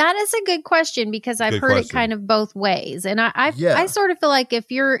 That is a good question, because I've Good heard question. it kind of both ways, and I Yeah. sort of feel like if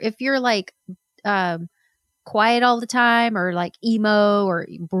you're like quiet all the time, or like emo or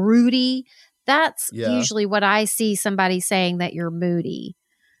broody, that's Yeah. usually what I see somebody saying, that you're moody.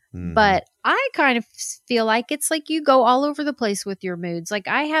 Mhm. But I kind of feel like it's like you go all over the place with your moods. Like,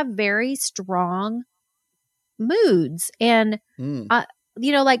 I have very strong moods, and Mm.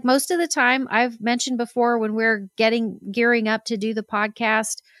 like most of the time, I've mentioned before, when we're gearing up to do the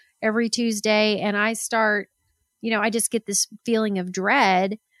podcast every Tuesday, and I start, I just get this feeling of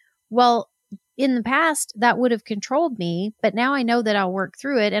dread. Well, in the past, that would have controlled me, but now I know that I'll work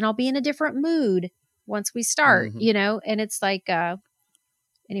through it, and I'll be in a different mood once we start, Mhm. and it's like,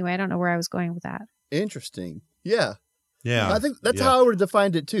 anyway, I don't know where I was going with that. Interesting. Yeah. Yeah. I think that's Yeah. how I would have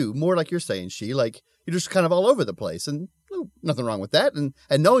defined it too. More like you're saying, you're just kind of all over the place, and nothing wrong with that. And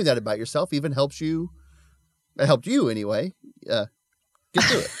knowing that about yourself even helps you. It helped you anyway. Get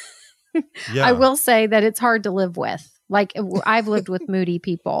through it. Yeah. I will say that it's hard to live with. Like I've lived with moody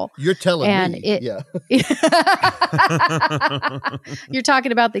people. You're telling And me. it- Yeah. You're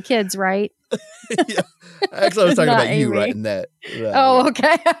talking about the kids, right? Yeah. Actually, I was talking Not about you Amy. right in that. Oh,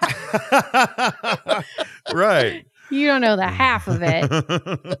 okay. Right. You don't know the half of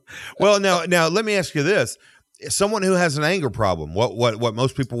it. Well, now let me ask you this. Someone who has an anger problem, what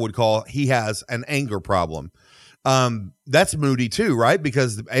most people would call he has an anger problem. That's moody too, right?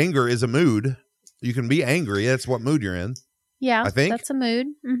 Because anger is a mood. You can be angry. That's what mood you're in. Yeah, I think. that's a mood.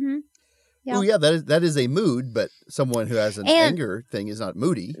 Mm-hmm. Yeah. Oh, yeah, that is a mood, but someone who has an And- anger thing is not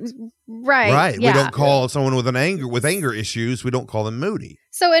moody. Right. Right. Yeah. We don't call someone with anger issues, we don't call them moody.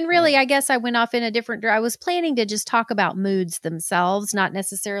 So, and really, I guess I went off in a different I was planning to just talk about moods themselves, not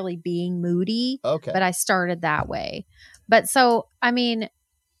necessarily being moody, Okay. but I started that way. But so, I mean,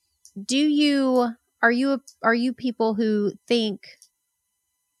 are you people who think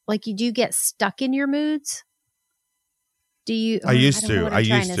like you do get stuck in your moods? Do you? I used don't know to. what I I'm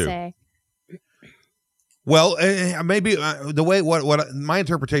trying used to. say. Well, maybe the way what my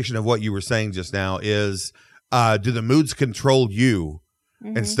interpretation of what you were saying just now is, do the moods control you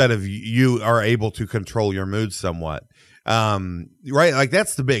Mhm. instead of you are able to control your moods somewhat? Right, like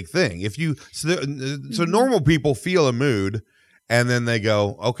that's the big thing. If you so normal people feel a mood, and then they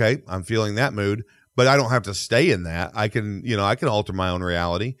go, okay, I'm feeling that mood, but I don't have to stay in that. I can alter my own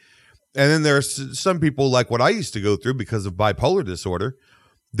reality. And then there's some people like what I used to go through because of bipolar disorder,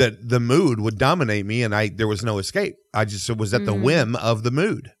 that the mood would dominate me and there was no escape. I just was at the whim of the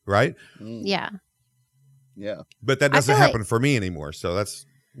mood, right? Mm, Yeah. yeah. But that I doesn't feel happen for me anymore. So that's,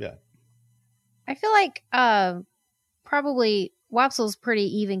 yeah. I feel like probably Wapsel's pretty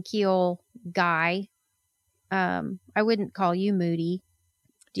even keel guy. I wouldn't call you moody.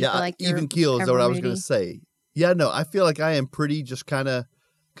 Do you Yeah, feel like you're even keel is ever what I was going moody? to say. Yeah, no, I feel like I am pretty just kind of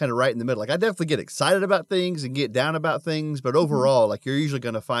right in the middle. Like I definitely get excited about things and get down about things, but overall, like you're usually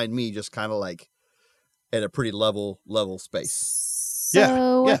going to find me just kind of like at a pretty level space. So Yeah,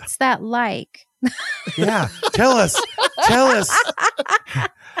 yeah. what's that like? Yeah. Tell us.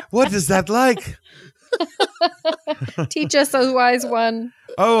 What is that like? Teach us, a wise one.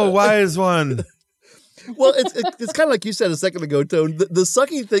 Oh, wise one. Well, it's kind of like you said a second ago, Tone. The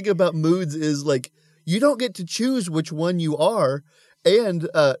sucky thing about moods is like you don't get to choose which one you are. And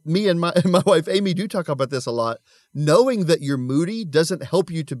me and my wife Amy do talk about this a lot. Knowing that you're moody doesn't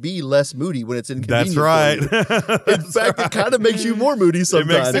help you to be less moody when it's inconvenient. That's right. for you. In fact, it kind of makes you more moody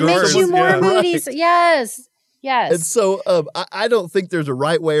sometimes. it It makes you worse, more yeah. moody. Right. So- yes. Yes. And so I don't think there's a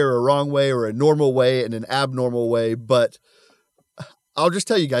right way or a wrong way or a normal way and an abnormal way, but I'll just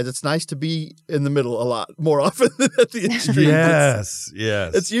tell you guys, it's nice to be in the middle a lot more often than at the extreme. Yes.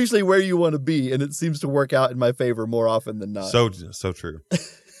 It's usually where you want to be, and it seems to work out in my favor more often than not. So true.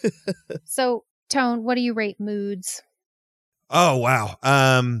 So, Tone, what do you rate moods? Oh, wow.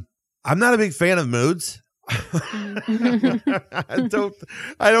 I'm not a big fan of moods. I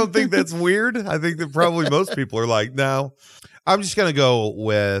don't think that's weird. I think that probably most people are like, no. I'm just gonna go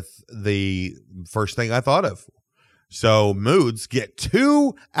with the first thing I thought of. So moods get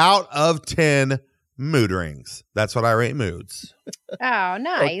 2 out of 10 mood rings. That's what I rate moods. Oh,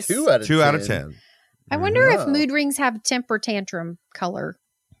 nice. 2 out of 2 out of 10. 10. I wonder if Wow. mood rings have temper tantrum color.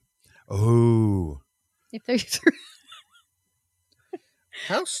 Ooh. If they're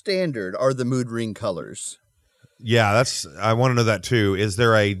How standard are the mood ring colors? Yeah, I want to know that too. Is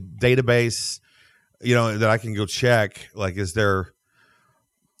there a database, that I can go check? Like, is there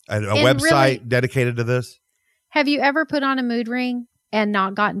a website really- dedicated to this? Have you ever put on a mood ring and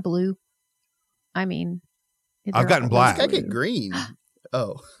not gotten blue? I mean, I've gotten black. I get green.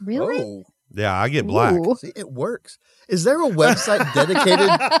 Oh. Really? Oh. Yeah, I get black. Ooh. See, it works. Is there a website dedicated?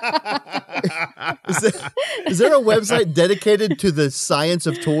 Is there a website dedicated to the science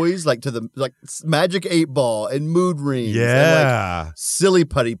of toys, like to the Magic 8-Ball and mood rings? And Yeah. silly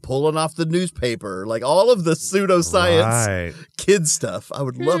putty pulling off the newspaper, like all of the pseudoscience Right. kid stuff. I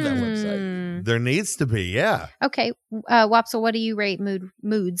would love that website. Hmm. There needs to be, yeah. Okay, Wapsel, what do you rate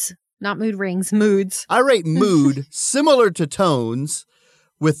moods? Not mood rings, moods. I rate mood similar to tones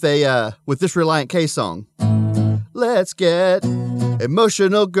with this Reliant K song. Let's get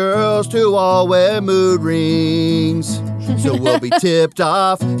emotional girls to all wear mood rings. So we'll be tipped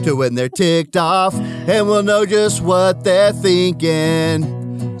off to when they're ticked off, and we'll know just what they're thinking.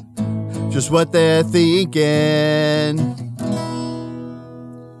 Just what they're thinking.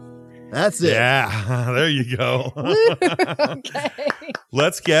 That's it. Yeah, there you go. Okay.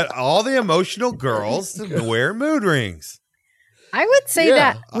 Let's get all the emotional girls to wear mood rings. I would say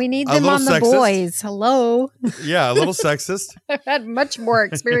Yeah. that we need A them little on the sexist. boys. Hello. Yeah, a little sexist. I've had much more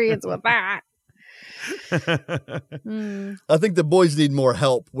experience with that. Hmm. I think the boys need more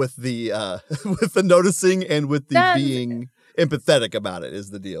help with the with the noticing and with the That's- being empathetic about it is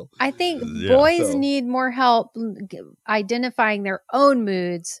the deal. I think Yeah. boys So- need more help identifying their own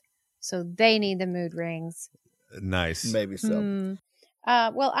moods. So they need the mood rings. Nice. Maybe so. Hmm.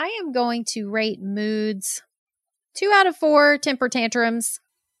 Well, I am going to rate moods 2 out of 4 temper tantrums.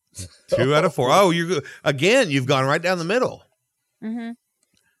 2 out of 4. Oh, you've gone right down the middle. Mm-hmm.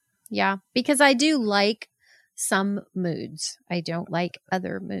 Yeah, because I do like some moods. I don't like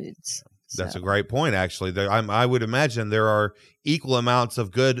other moods. That's So, a great point, actually. I would imagine there are equal amounts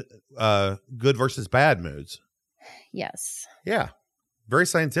of good versus bad moods. yes. Yeah, very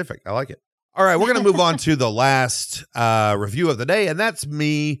scientific. I like it. All right, we're going to move on to the last review of the day, and that's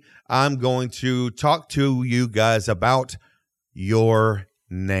me. I'm going to talk to you guys about your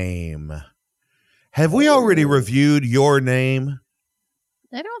name. Have we already reviewed your name?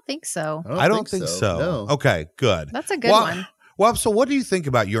 I don't think so. I don't think so. No. Okay, good. That's a good well, one. Well, so what do you think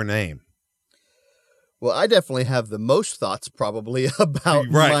about your name? Well, I definitely have the most thoughts probably about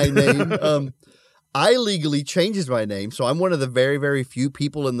Right. my name. I legally changed my name, so I'm one of the very, very few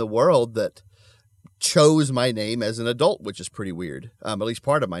people in the world that chose my name as an adult, which is pretty weird. At least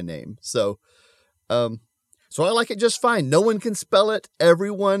part of my name. So I like it just fine. No one can spell it.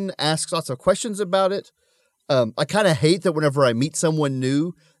 Everyone asks lots of questions about it. I kind of hate that whenever I meet someone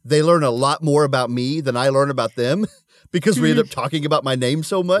new, they learn a lot more about me than I learn about them because we end up talking about my name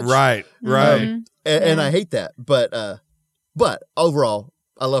so much. Right. Mhm. And Yeah. I hate that. But overall,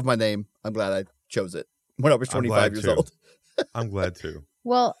 I love my name. I'm glad I chose it when I was I'm 25 glad years too. old. I'm glad to.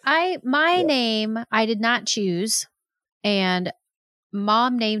 Well, my Yeah. name I did not choose, and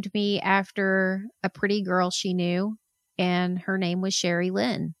Mom named me after a pretty girl she knew, and her name was Sherry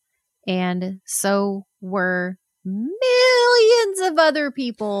Lynn, and so were millions of other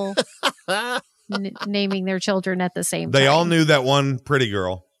people naming their children at the same time. They all knew that one pretty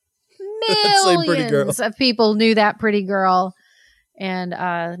girl. Same pretty girl. Millions of people knew that pretty girl, and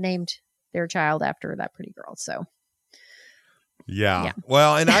named their child after that pretty girl. So Yeah. Yeah.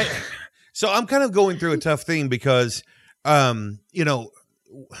 Well, and so I'm kind of going through a tough thing because, okay,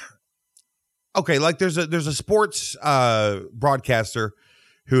 like there's a sports broadcaster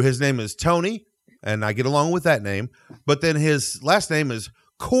who his name is Tony, and I get along with that name, but then his last name is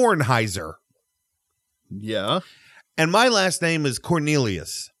Kornheiser, Yeah. and my last name is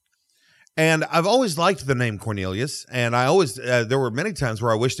Cornelius. And I've always liked the name Cornelius, and I always there were many times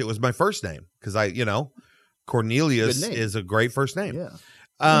where I wished it was my first name because Cornelius Good name. is a great first name.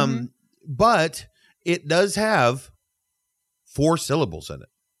 Yeah. But it does have 4 syllables in it,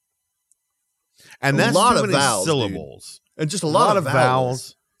 and A that's lot too of many vowels, dude. syllables. And just A lot of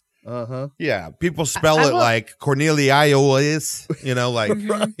vowels. Uh-huh. Yeah, people spell I it will- like Cornelius. Like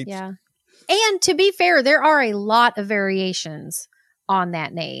Mhm. Yeah. And to be fair, there are a lot of variations on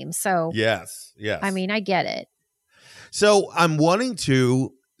that name. So, yes. I mean, I get it. So I'm wanting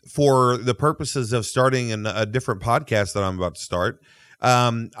to, for the purposes of starting a different podcast that I'm about to start,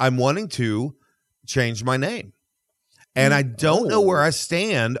 I'm wanting to change my name. And I don't know where I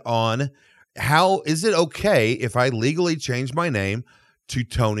stand on how is it okay if I legally change my name to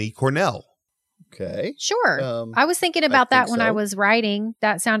Tony Cornell? Okay. Sure. I was thinking about that think when I so. was writing.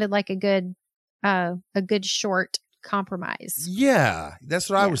 That sounded like a good short compromise. Yeah, that's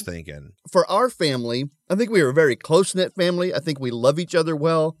what I Yeah. was thinking. For our family, I think we are a very close-knit family. I think we love each other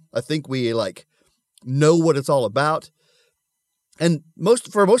well. I think we know what it's all about. And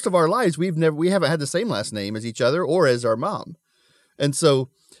for most of our lives, we haven't had the same last name as each other or as our mom. And so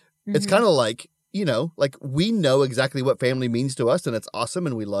it's Mhm. kind of like we know exactly what family means to us, and it's awesome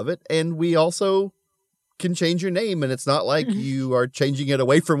and we love it. And we also can change your name, and it's not like you are changing it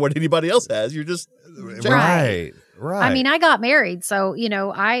away from what anybody else has. You're just Right. I mean, I got married, so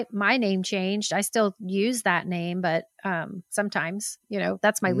my name changed. I still use that name, but sometimes,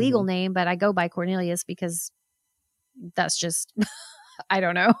 that's my legal name, but I go by Cornelius because that's just I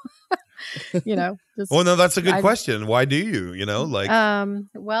don't know. Just, Well, no, that's a good I- question. Why do you?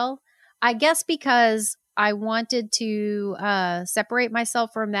 well, I guess because I wanted to separate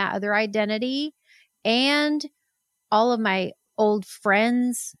myself from that other identity, and all of my old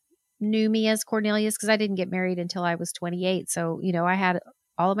friends knew me as Cornelius because I didn't get married until I was 28. So, I had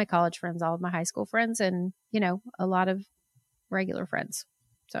all of my college friends, all of my high school friends, and, a lot of regular friends.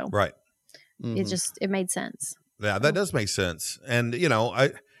 So Right. Mhm. it made sense. Yeah, that does make sense. And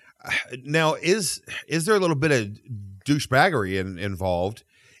Now, is there a little bit of douchebaggery involved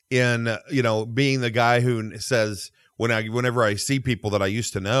in being the guy who says whenever I see people that I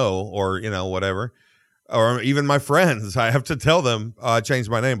used to know, or whatever, or even my friends, I have to tell them I changed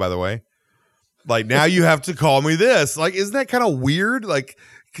my name, by the way. Like, now you have to call me this. Like, isn't that kind of weird? Like,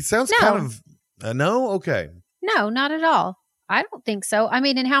 it sounds kind of no. Okay, no, not at all. I don't think so. I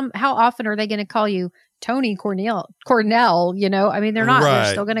mean, and how often are they going to call you Tony Cornell? I mean, they're not. Right.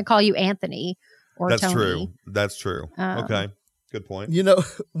 They're still going to call you Anthony or That's Tony. true. That's true. Okay, good point.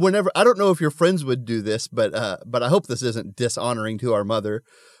 Whenever, I don't know if your friends would do this, but I hope this isn't dishonoring to our mother.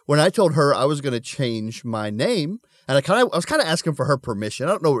 When I told her I was going to change my name, and I was kind of asking for her permission.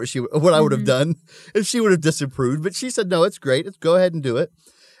 I don't know what I would have done if she would have disapproved, but she said, "No, it's great. Let's go ahead and do it."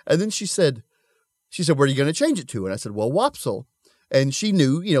 And then she said, "Where are you going to change it to?" And I said, "Well, Wopsle." And she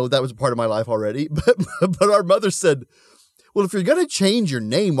knew, that was a part of my life already. But our mother said, "Well, if you're going to change your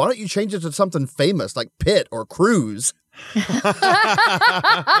name, why don't you change it to something famous like Pitt or Cruz?" Those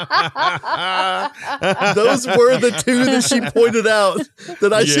were the two that she pointed out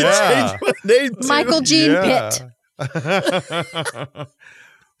that I should change my name to. Michael Gene Pitt.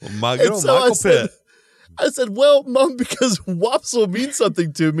 Michael Pitt. I said, "Well, Mom, because Wopsle means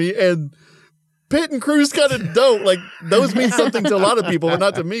something to me, and Pitt and Cruz kind of don't. Like, those mean something to a lot of people, but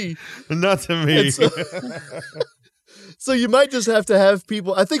not to me." Not to me. So you might just have to have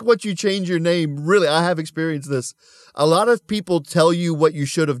people. I think once you change your name, really, I have experienced this. A lot of people tell you what you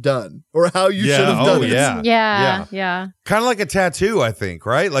should have done or how you should have done it. Yeah. Kind of like a tattoo, I think,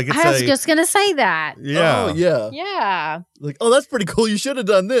 right? Like, I was just going to say that. Yeah. Oh, yeah. Yeah. Like, oh, that's pretty cool. You should have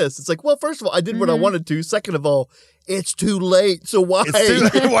done this. It's like, well, first of all, I did what I wanted to. Second of all, it's too late. So why?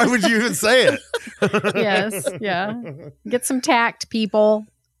 Why would you even say it? Yes. Yeah. Get some tact, people.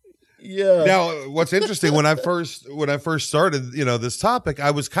 Yeah. Now, what's interesting, when I first started, this topic,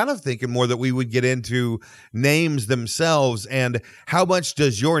 I was kind of thinking more that we would get into names themselves and how much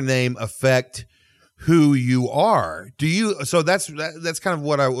does your name affect who you are? So that's kind of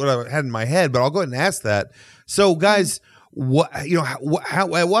what I had in my head, but I'll go ahead and ask that. So, guys, at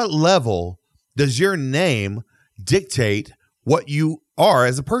what level does your name dictate what you are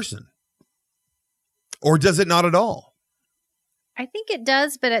as a person? Or does it not at all? I think it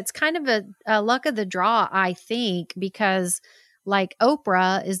does, but it's kind of a luck of the draw, I think, because like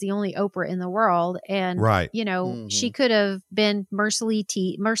Oprah is the only Oprah in the world. And, right. She could have been mercilessly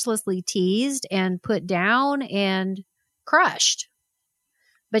teased and put down and crushed,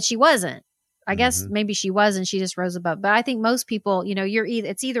 but she wasn't. I guess maybe she was and she just rose above. But I think most people,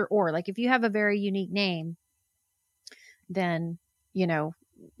 it's either or. Like if you have a very unique name, then,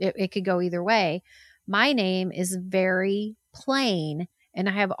 it could go either way. My name is very plain and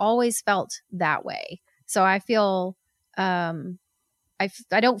I have always felt that way. So I feel, I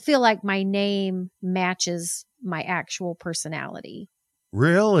don't feel like my name matches my actual personality.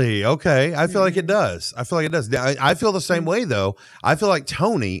 Really? Okay. I feel like it does. I feel the same way though. I feel like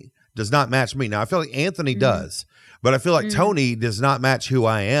Tony does not match me. Now I feel like Anthony does, but I feel like Tony does not match who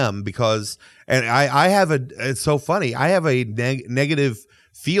I am because, and I have it's so funny. I have a negative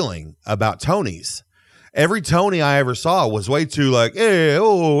feeling about Tony's. Every Tony I ever saw was way too like, hey,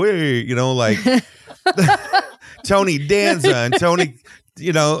 oh, hey, like Tony Danza and Tony,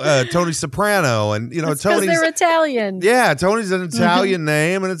 Tony Soprano and, Tony's they're Italian. Yeah. Tony's an Italian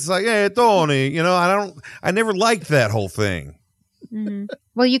name and it's like, hey, Tony, I never liked that whole thing. Mm-hmm.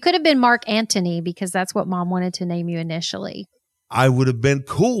 Well, you could have been Mark Antony because that's what Mom wanted to name you initially. I would have been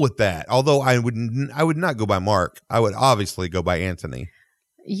cool with that. Although I would not go by Mark. I would obviously go by Anthony.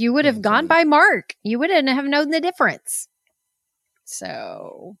 You would have gone by Mark. You wouldn't have known the difference.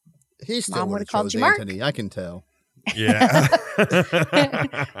 So he still Mom would have called you Anthony. Mark. I can tell. Yeah.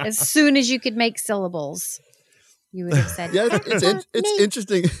 As soon as you could make syllables, you would have said. Yeah, it's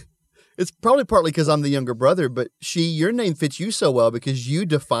interesting. It's probably partly because I'm the younger brother, but your name fits you so well because you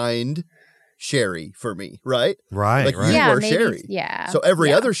defined Sherry for me, right? Right. Like right. you are Sherry. Yeah. So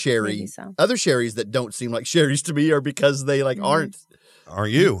every other Sherry, maybe so. other Sherrys that don't seem like Sherrys to me are because they aren't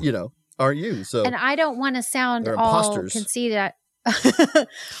you? Aren't you? So, and I don't want to sound they're all imposters. conceited.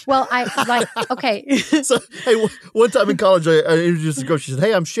 Well, I like okay. So hey, one time in college, I introduced a girl. She said,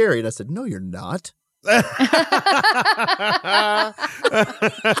 "Hey, I'm Sherry," and I said, "No, you're not."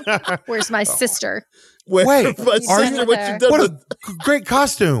 Where's my sister? Wait, my are sister, you? What a great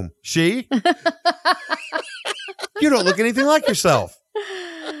costume, she. You don't look anything like yourself.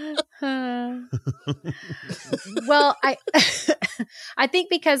 Well, I think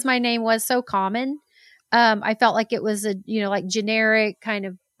because my name was so common, I felt like it was a like generic kind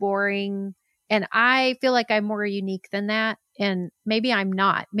of boring, and I feel like I'm more unique than that and maybe I'm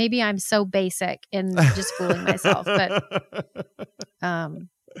not. Maybe I'm so basic and just fooling myself. But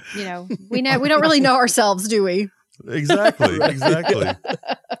you know, we don't really know ourselves, do we? Exactly.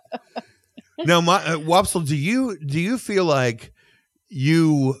 Now, Wopsle, do you feel like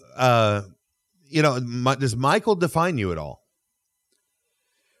you does Michael define you at all?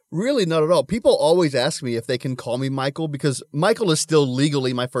 Really, not at all. People always ask me if they can call me Michael because Michael is still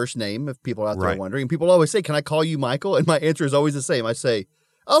legally my first name, if people are out there wondering. And people always say, can I call you Michael? And my answer is always the same. I say,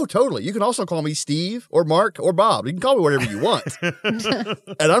 oh, totally. You can also call me Steve or Mark or Bob. You can call me whatever you want.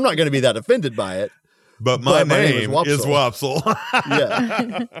 And I'm not going to be that offended by it. But my name is Wopsle.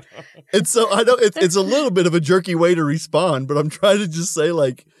 Yeah. And so I know it's a little bit of a jerky way to respond, but I'm trying to just say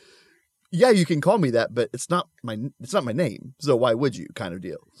like, yeah, you can call me that, but it's not my name. So why would you, kind of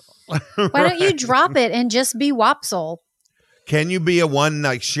deal? Why don't you drop it and just be Wopsle? Can you be a one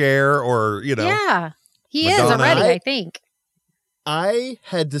like Cher or Yeah, he Madonna? is already. I think I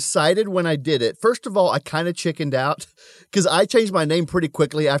had decided when I did it. First of all, I kind of chickened out because I changed my name pretty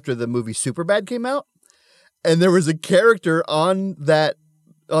quickly after the movie Superbad came out, and there was a character on that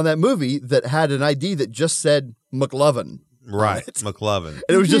movie that had an ID that just said McLovin. Right, McLovin. And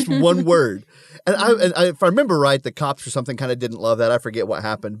it was just one word. And I, if I remember right, the cops or something kind of didn't love that. I forget what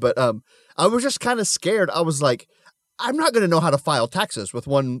happened. But I was just kind of scared. I was like, I'm not going to know how to file taxes with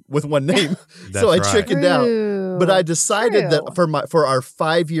one name. So I chickened out. But I decided that for our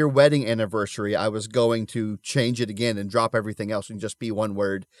 5-year wedding anniversary, I was going to change it again and drop everything else and just be one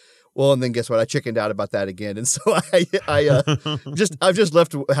word. Well, and then guess what? I chickened out about that again. And so I've just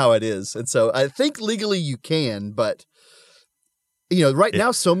left how it is. And so I think legally you can, but right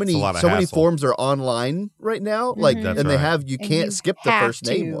now, so many forms are online right now. Like, Mhm. and you can't skip the first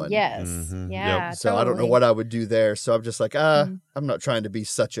name one. Yes. Mhm. Yeah. Yep. So I don't know what I would do there. So I'm just like, I'm not trying to be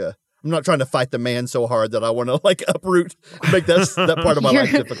I'm not trying to fight the man so hard that I want to like uproot, make that part of my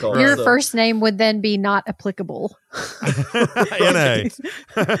life difficult. Your So. first name would then be not applicable. NA.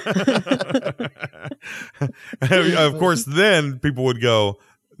 Of course, then people would go,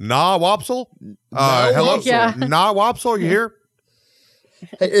 nah, Wopsle? Hello? Yeah. Nah, Wopsle, you here?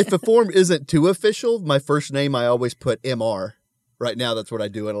 Hey, if a form isn't too official, my first name, I always put MR. Right now, that's what I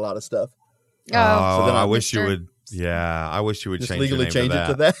do in a lot lot of stuff. So then I wish Mr. you would. Yeah, I wish you would Just change legally your name change it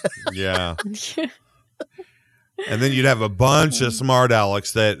to that. Yeah. And then you'd have a bunch of smart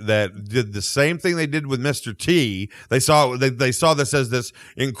Alex that did the same thing they did with Mr. T. They saw this as this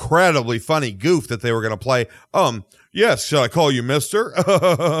incredibly funny goof that they were going to play. Yes, shall I call you Mister?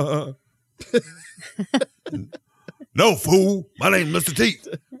 No, fool. My name's Mr. T.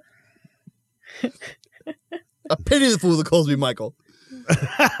 I pity the fool that calls me Michael.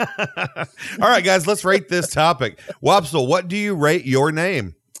 All right, guys, let's rate this topic. Wopsle, what do you rate your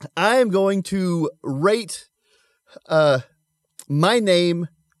name? I am going to rate my name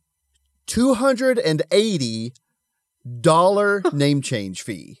 $280 name change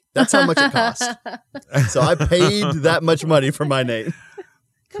fee. That's how much it cost. So I paid that much money for my name.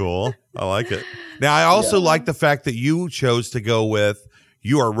 Cool. I like it. Now, I also like the fact that you chose to go with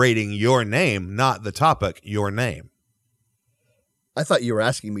you are rating your name, not the topic, your name. I thought you were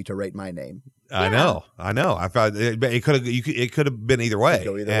asking me to rate my name. I know. I thought it could have been either way.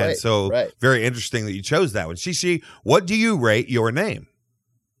 Go either way. So very interesting that you chose that one. Shishi, what do you rate your name?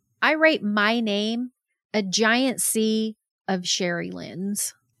 I rate my name a giant sea of Sherry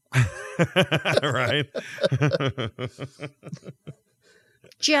Lynn's. Right.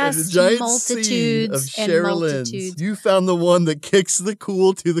 Just giant multitudes sea of and Sherilyn's. multitudes. You found the one that kicks the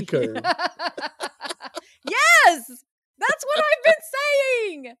cool to the curb. Yes, that's what I've been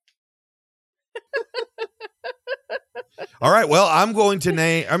saying. All right. Well, I'm going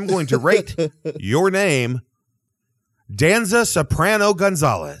to rate your name Danza Soprano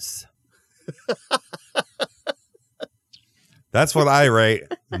Gonzalez. That's what I rate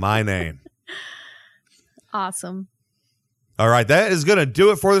my name. Awesome. All right, that is going to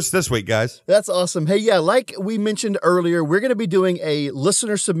do it for us this week, guys. That's awesome. Hey, yeah, like we mentioned earlier, we're going to be doing a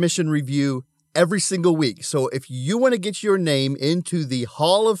listener submission review every single week. So if you want to get your name into the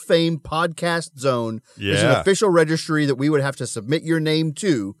Hall of Fame podcast zone, there's an official registry that we would have to submit your name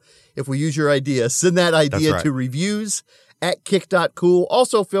to. If we use your idea, send that idea to reviews@kick.cool.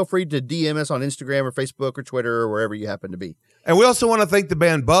 Also, feel free to DM us on Instagram or Facebook or Twitter or wherever you happen to be. And we also want to thank the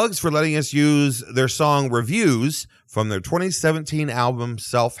band Bugs for letting us use their song Reviews from their 2017 album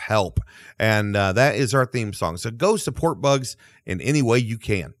Self-Help. And that is our theme song. So go support Bugs in any way you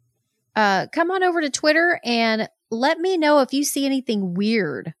can. Come on over to Twitter and let me know if you see anything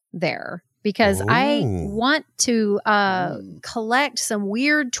weird there, because I want to collect some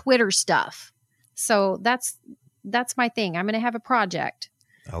weird Twitter stuff. So that's that's my thing. I'm going to have a project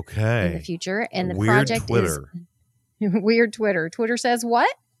Okay. in the future, and the Weird project Twitter. is Weird Twitter. Twitter says what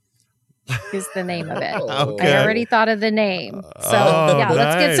is the name of it. Okay. I already thought of the name. So Oh, yeah,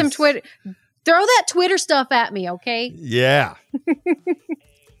 let's get some nice. Twitter. Throw that Twitter stuff at me, okay? Yeah.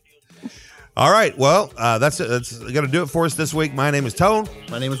 All right. Well, that's going to do it for us this week. My name is Tone,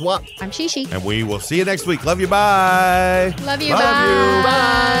 My name is Wap. I'm Shishi. and we will see you next week. Love you. Bye. Love you. Love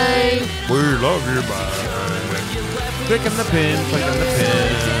Bye. you. Bye. We love you. Bye. Clicking the pin. Clicking the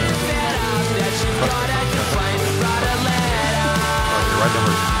pin. Right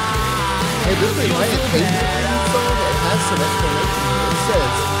number. Hey, this is my occasional song. It has some explanation here. It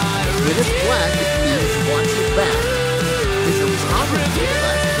says, when it's black, it means watch your back. Because you're probably the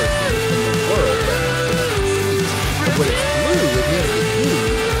last person in the world that has to see. But when it's blue, it means that you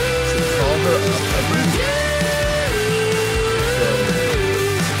should call her up immediately.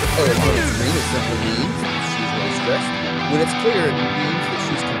 So, and when it's green, it simply means she's low stress. When it's clear, it means that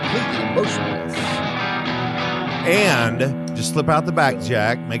she's completely emotionless. And just slip out the back,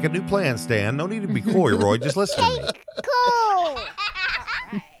 Jack. Make a new plan, Stan. No need to be coy, Roy. Just listen to me. Cool.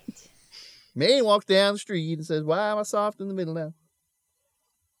 Man walks down the street and says, why am I soft in the middle now?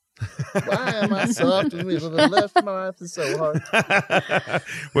 Why am I soft in the middle? The left of my life is so hard.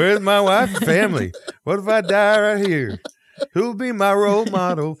 Where's my wife and family? What if I die right here? Who'll be my role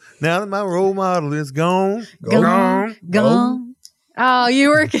model now that my role model is gone? Gone. Gone. Oh, you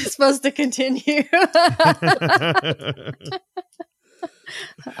were supposed to continue.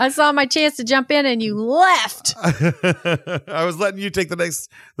 I saw my chance to jump in and you left. I was letting you take the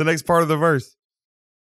next part of the verse.